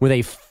that with a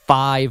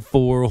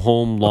 5-4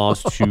 home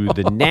loss to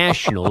the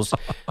Nationals.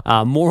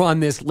 More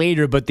on this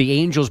later, but the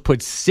Angels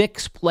put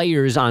 6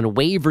 players on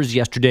waivers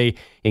yesterday,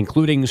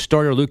 including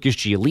starter Lucas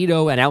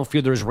Giolito and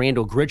outfielders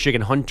Randall Grichuk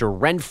and Hunter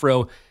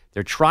Renfroe.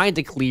 They're trying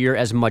to clear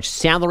as much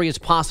salary as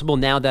possible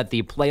now that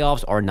the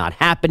playoffs are not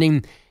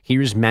happening.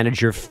 Here's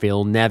manager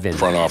Phil Nevin.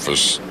 Front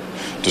office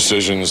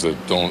decisions that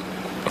don't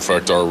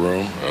affect our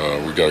room.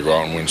 We got to go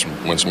out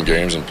and win some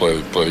games and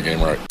play the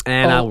game right.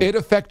 And it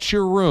affects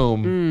your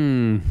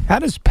room. How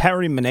does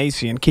Perry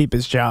Manasian keep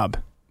his job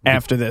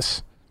after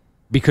this?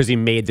 Because he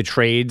made the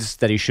trades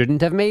that he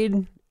shouldn't have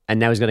made, and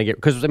now he's going to get...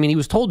 Because, I mean, he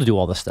was told to do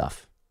all this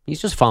stuff. He's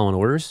just following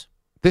orders.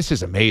 This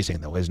is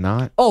amazing, though, is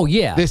not? Oh,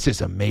 yeah. This is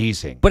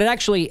amazing. But it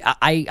actually,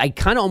 I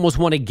kind of almost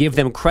want to give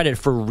them credit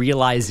for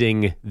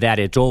realizing that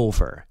it's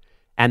over.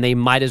 And they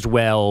might as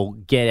well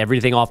get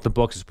everything off the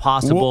books as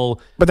possible.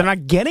 Well, but they're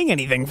not getting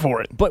anything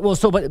for it.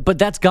 But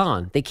that's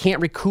gone. They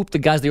can't recoup the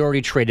guys they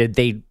already traded.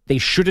 They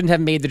shouldn't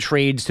have made the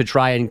trades to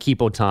try and keep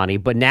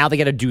Ohtani. But now they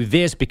got to do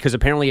this because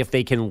apparently if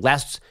they can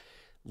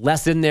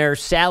lessen their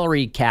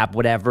salary cap,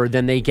 whatever,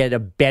 then they get a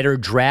better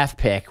draft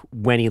pick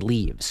when he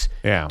leaves.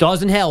 Yeah.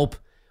 Doesn't help,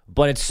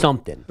 but it's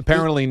something.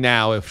 Apparently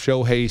now, if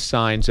Shohei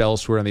signs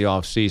elsewhere in the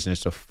offseason,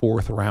 it's a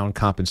 4th-round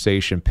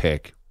compensation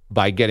pick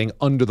by getting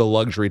under the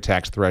luxury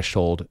tax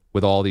threshold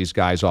with all these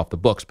guys off the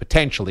books,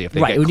 potentially, if they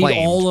get claimed. We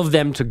need all of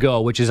them to go,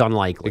 which is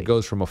unlikely. It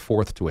goes from a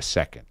 4th to a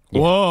 2nd.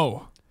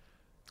 Whoa.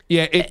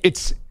 Yeah,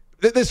 it's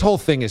this whole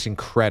thing is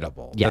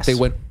incredible. Yes. That they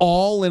went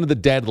all into the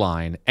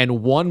deadline,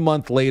 and 1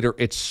 month later,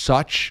 it's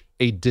such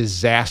a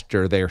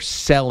disaster. They're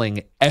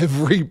selling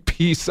every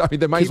piece. I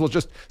mean, they might as well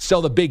just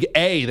sell the big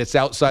A that's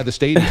outside the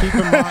stadium.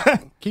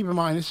 Keep in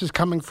mind, this is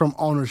coming from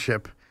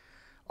ownership.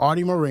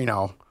 Artie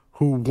Moreno,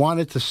 who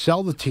wanted to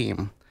sell the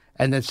team,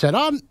 and then said,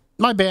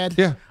 my bad.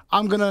 Yeah.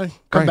 I'm going to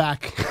come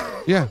back.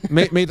 Yeah.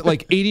 Made it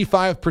like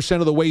 85%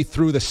 of the way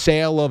through the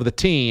sale of the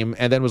team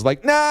and then was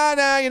like,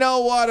 nah, you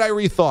know what? I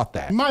rethought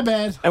that. My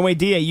bad. And wait,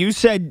 D.A., you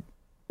said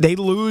they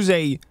lose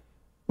a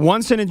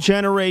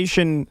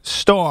once-in-a-generation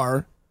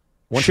star.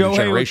 Once in a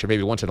generation,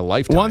 maybe once in a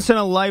lifetime.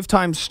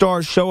 Once-in-a-lifetime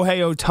star, Shohei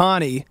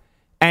Ohtani,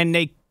 and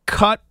they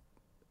cut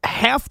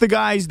half the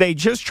guys they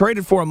just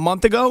traded for a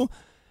month ago,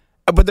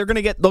 but they'll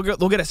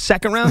get a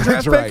second-round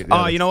draft pick? Right.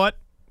 Yeah, you know what?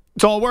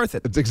 It's all worth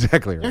it. It's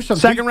exactly right.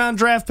 Second-round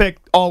draft pick,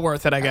 all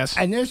worth it, I guess.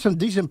 And there's some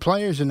decent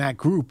players in that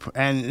group,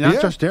 and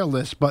not just their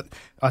list, but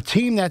a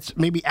team that's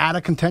maybe out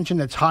of contention,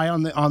 that's high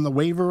on the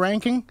waiver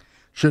ranking,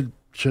 should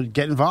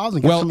get involved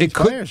and get some of these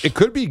players. It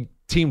could be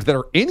teams that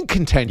are in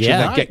contention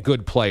that get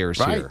good players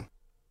here.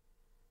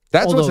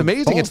 That's what's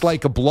amazing. It's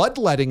like a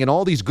bloodletting, and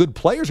all these good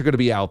players are going to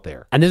be out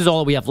there. And this is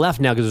all we have left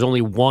now because there's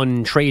only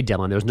one trade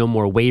deadline. There's no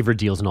more waiver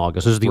deals in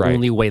August. This is the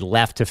only way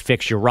left to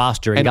fix your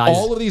roster. And guys,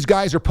 all of these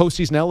guys are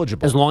postseason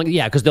eligible.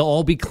 Because they'll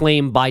all be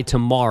claimed by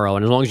tomorrow.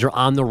 And as long as you're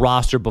on the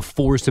roster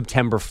before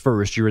September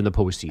 1st, you're in the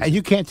postseason. And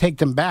you can't take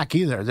them back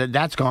either.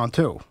 That's gone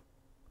too.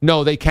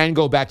 No, they can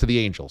go back to the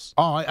Angels.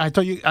 Oh, I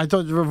thought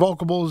the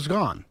revocable is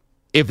gone.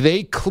 If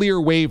they clear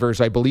waivers,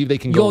 I believe they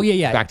can go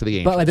back to the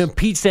Angels. But like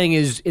Pete's saying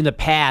is, in the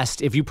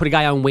past, if you put a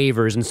guy on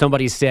waivers and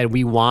somebody said,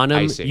 we want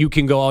him, you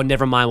can go, oh,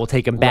 never mind, we'll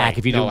take him back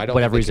if you do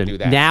whatever reason. Do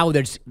that. Now,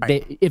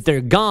 if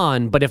they're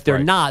gone, but if they're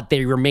not,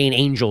 they remain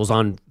Angels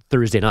on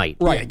Thursday night.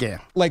 Right. Yeah.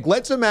 Like,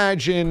 let's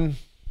imagine,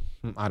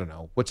 I don't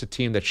know, what's a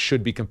team that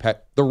should be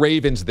competitive? The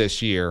Ravens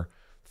this year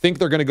think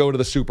they're going to go to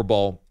the Super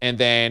Bowl, and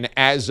then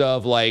as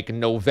of like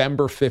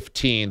November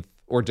 15th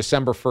or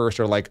December 1st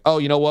are like, oh,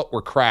 you know what,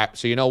 we're crap.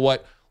 So you know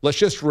what? Let's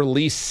just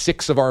release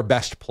 6 of our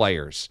best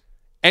players.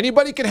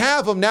 Anybody can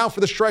have them now for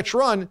the stretch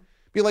run.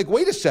 Be like,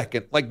 wait a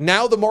second. Like,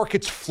 now the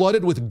market's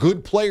flooded with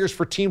good players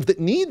for teams that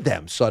need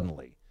them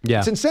suddenly. Yeah.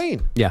 It's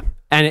insane. Yeah.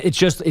 And it's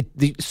just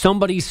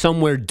somebody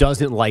somewhere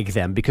doesn't like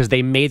them because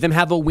they made them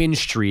have a win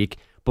streak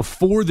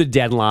before the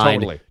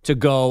deadline to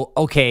go,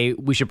 okay,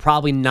 we should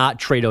probably not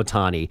trade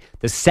Ohtani.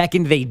 The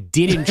second they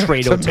didn't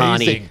trade Ohtani,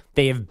 amazing.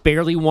 They have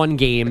barely won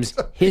games.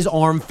 His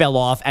arm fell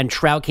off, and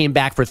Trout came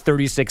back for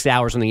 36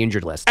 hours on the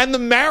injured list. And the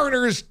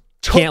Mariners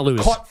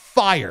caught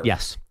fire.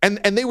 Yes. And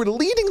they were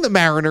leading the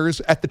Mariners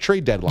at the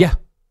trade deadline. Yeah.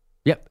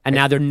 Yep. And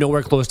now they're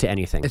nowhere close to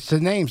anything. It's the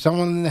name.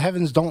 Someone in the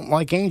heavens don't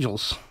like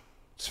angels.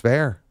 It's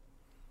fair.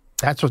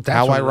 That's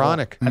how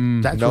ironic.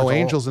 That's no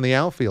angels in the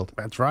outfield.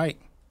 That's right.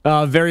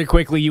 Very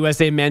quickly,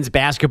 USA men's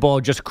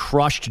basketball just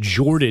crushed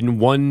Jordan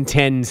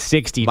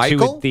 110-62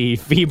 at the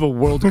FIBA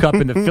World Cup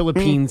in the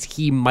Philippines.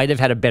 He might have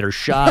had a better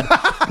shot.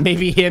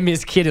 Maybe him,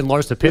 his kid, and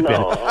Larsa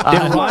Pippen.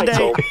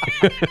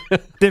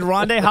 Did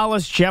Rondé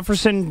Hollis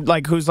Jefferson,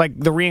 who's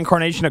the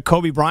reincarnation of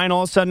Kobe Bryant,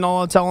 all of a sudden,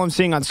 that's all I'm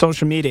seeing on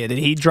social media, did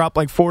he drop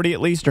 40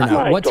 at least or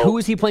no? Who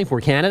is he playing for?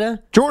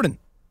 Canada? Jordan.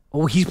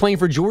 Oh, he's playing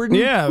for Jordan?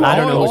 Yeah. I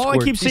don't know. All I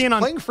keep seeing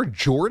playing for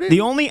Jordan?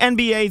 The only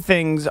NBA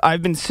things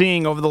I've been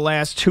seeing over the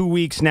last 2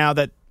 weeks now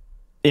that,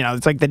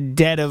 it's like the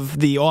dead of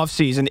the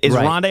offseason is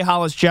Rondé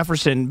Hollis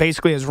Jefferson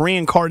basically has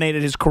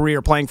reincarnated his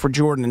career playing for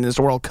Jordan in this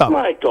World Cup.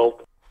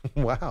 Michael.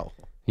 Wow.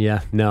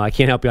 Yeah, no, I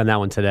can't help you on that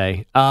one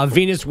today.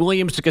 Venus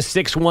Williams took a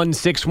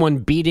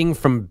 6-1 beating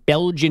from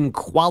Belgian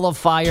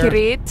qualifier.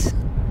 Great.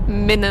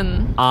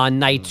 Minnen. On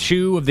night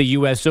 2 of the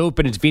U.S.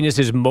 Open, it's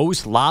Venus's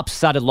most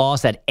lopsided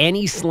loss at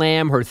any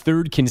slam, her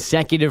third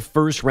consecutive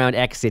first-round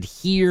exit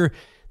here.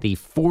 The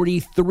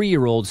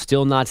 43-year-old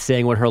still not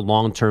saying what her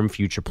long-term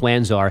future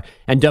plans are.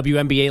 And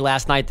WNBA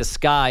last night, the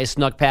Sky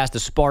snuck past the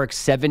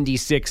Sparks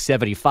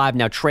 76-75.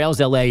 Now trails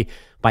L.A.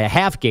 by a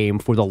half game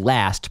for the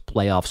last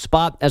playoff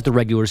spot as the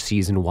regular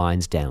season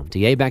winds down.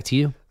 D.A., back to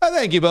you.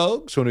 Thank you,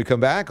 Bogues. When we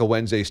come back, a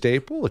Wednesday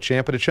staple, a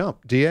champ and a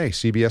chump. D.A.,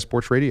 CBS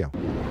Sports Radio.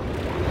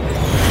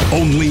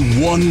 Only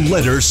one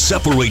letter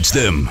separates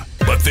them,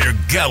 but they're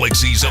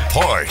galaxies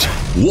apart.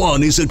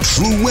 One is a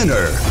true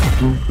winner.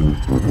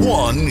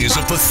 One is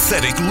a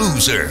pathetic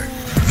loser.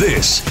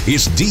 This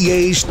is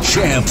DA's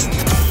Champ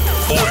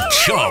or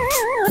Chump.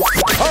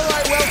 All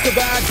right, welcome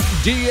back.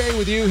 DA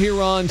with you here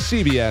on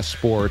CBS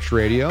Sports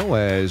Radio.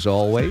 As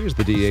always,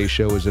 the DA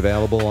show is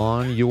available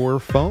on your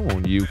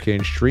phone. You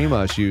can stream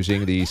us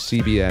using the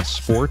CBS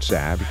Sports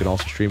app. You can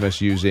also stream us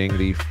using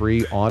the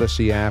free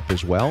Odyssey app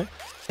as well.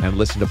 And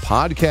listen to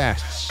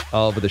podcasts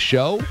of the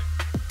show,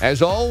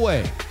 as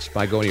always,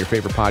 by going to your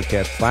favorite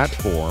podcast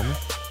platform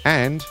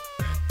and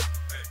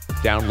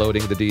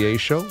downloading the DA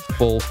show.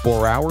 Full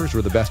 4 hours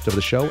or the best of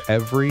the show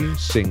every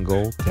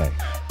single day.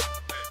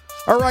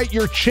 All right,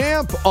 your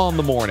champ on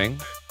the morning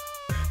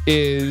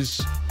is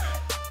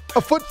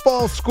a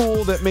football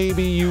school that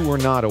maybe you were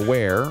not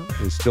aware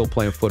is still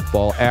playing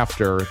football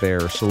after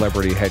their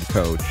celebrity head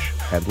coach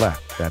had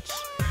left. That's...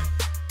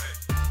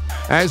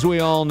 As we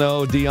all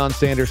know, Deion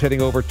Sanders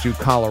heading over to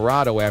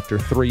Colorado after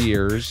 3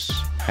 years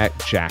at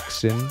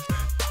Jackson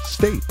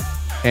State.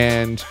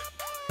 And,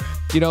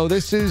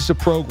 this is a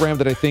program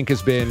that I think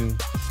has been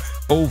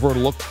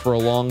overlooked for a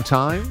long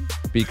time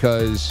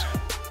because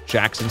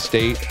Jackson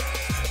State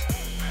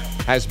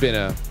has been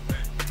a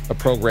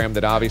program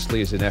that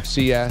obviously is an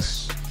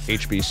FCS,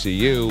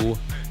 HBCU,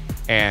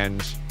 and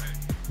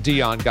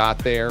Deion got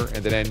there and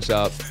then ends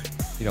up,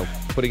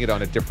 putting it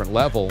on a different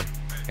level.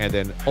 And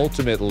then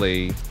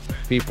ultimately,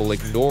 people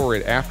ignore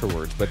it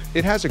afterwards. But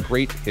it has a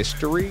great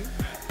history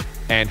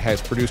and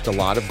has produced a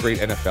lot of great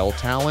NFL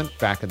talent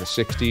back in the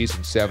 60s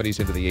and 70s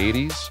into the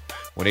 80s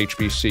when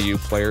HBCU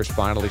players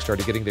finally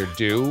started getting their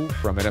due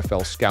from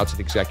NFL scouts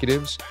and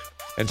executives.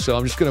 And so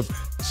I'm just going to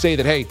say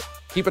that, hey,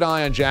 keep an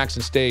eye on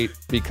Jackson State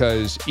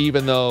because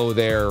even though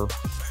their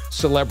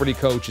celebrity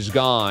coach is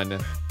gone,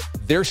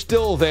 they're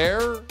still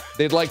there.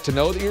 They'd like to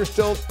know that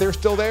they're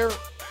still there.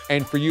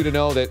 And for you to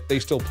know that they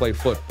still play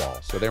football.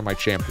 So they're my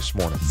champ this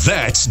morning.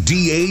 That's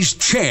DA's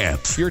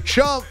Champ. Your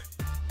chump,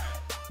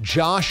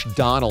 Josh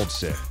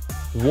Donaldson.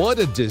 What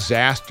a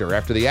disaster.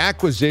 After the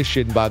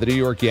acquisition by the New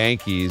York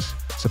Yankees,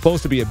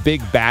 supposed to be a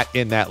big bat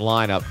in that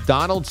lineup,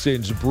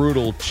 Donaldson's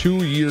brutal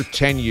 2-year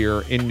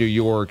tenure in New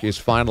York is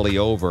finally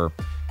over.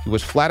 He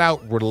was flat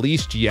out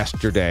released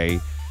yesterday.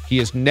 He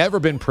has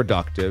never been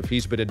productive.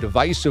 He's been a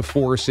divisive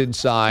force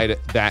inside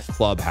that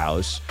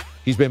clubhouse.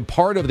 He's been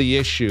part of the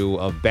issue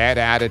of bad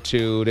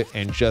attitude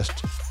and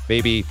just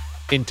maybe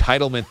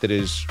entitlement that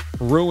has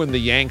ruined the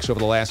Yanks over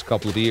the last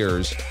couple of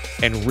years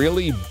and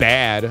really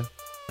bad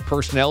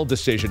personnel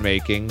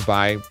decision-making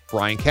by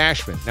Brian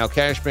Cashman. Now,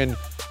 Cashman,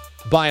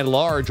 by and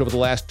large, over the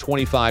last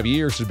 25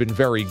 years has been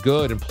very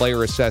good in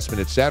player assessment,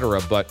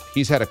 etc., but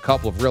he's had a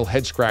couple of real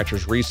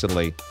head-scratchers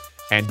recently,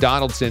 and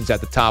Donaldson's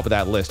at the top of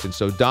that list. And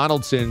so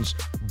Donaldson's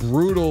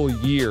brutal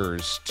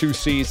years, 2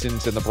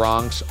 seasons in the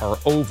Bronx, are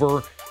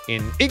over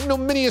in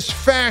ignominious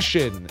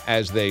fashion,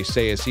 as they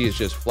say, as he is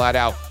just flat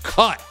out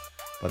cut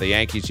by the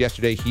Yankees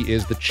yesterday. He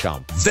is the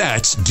chump.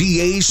 That's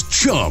DA's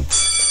Chump.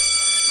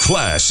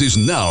 Class is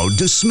now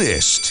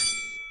dismissed.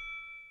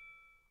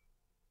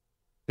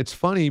 It's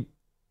funny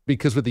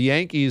because with the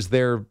Yankees,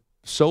 they're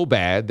so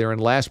bad. They're in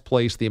last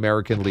place, the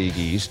American League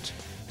East.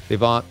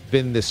 They've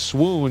been this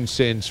swoon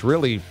since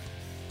really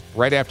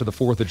right after the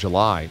 4th of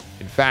July.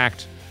 In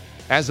fact,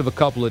 as of a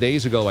couple of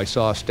days ago, I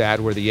saw a stat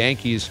where the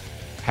Yankees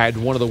had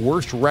one of the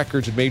worst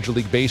records in Major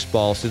League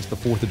Baseball since the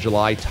 4th of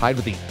July, tied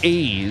with the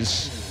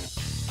A's.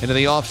 And in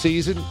the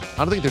offseason, I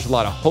don't think there's a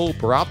lot of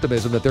hope or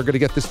optimism that they're going to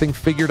get this thing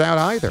figured out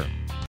either.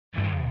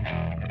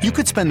 You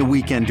could spend the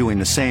weekend doing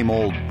the same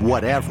old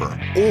whatever,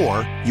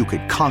 or you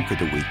could conquer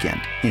the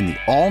weekend in the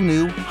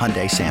all-new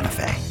Hyundai Santa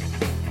Fe.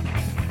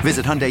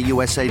 Visit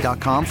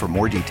HyundaiUSA.com for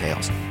more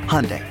details.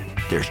 Hyundai,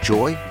 there's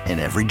joy in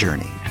every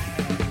journey.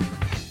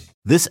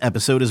 This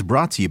episode is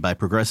brought to you by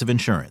Progressive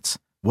Insurance.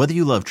 Whether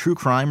you love true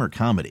crime or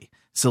comedy,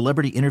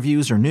 celebrity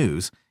interviews or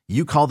news,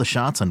 you call the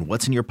shots on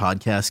what's in your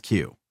podcast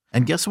queue.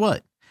 And guess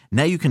what?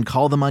 Now you can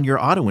call them on your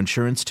auto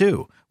insurance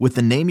too with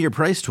the Name Your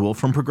Price tool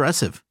from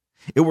Progressive.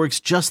 It works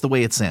just the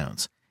way it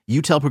sounds.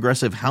 You tell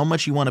Progressive how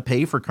much you want to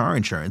pay for car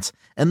insurance,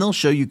 and they'll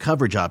show you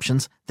coverage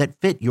options that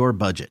fit your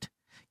budget.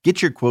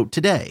 Get your quote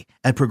today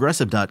at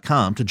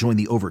Progressive.com to join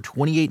the over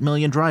 28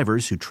 million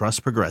drivers who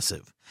trust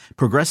Progressive.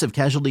 Progressive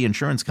Casualty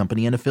Insurance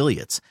Company and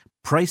Affiliates.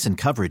 Price and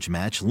coverage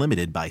match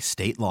limited by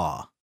state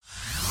law.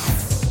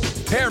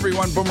 Hey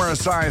everyone, Boomer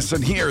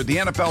Esiason here. The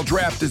NFL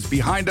Draft is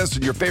behind us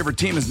and your favorite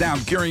team is now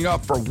gearing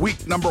up for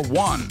week number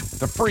 1.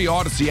 The free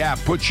Odyssey app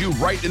puts you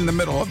right in the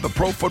middle of the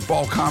pro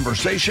football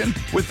conversation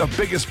with the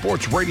biggest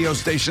sports radio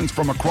stations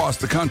from across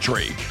the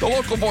country. The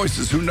local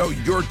voices who know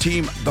your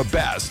team the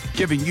best,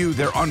 giving you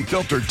their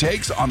unfiltered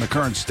takes on the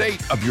current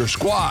state of your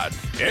squad.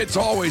 It's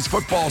always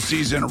football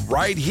season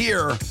right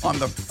here on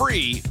the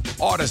free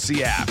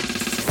Odyssey app.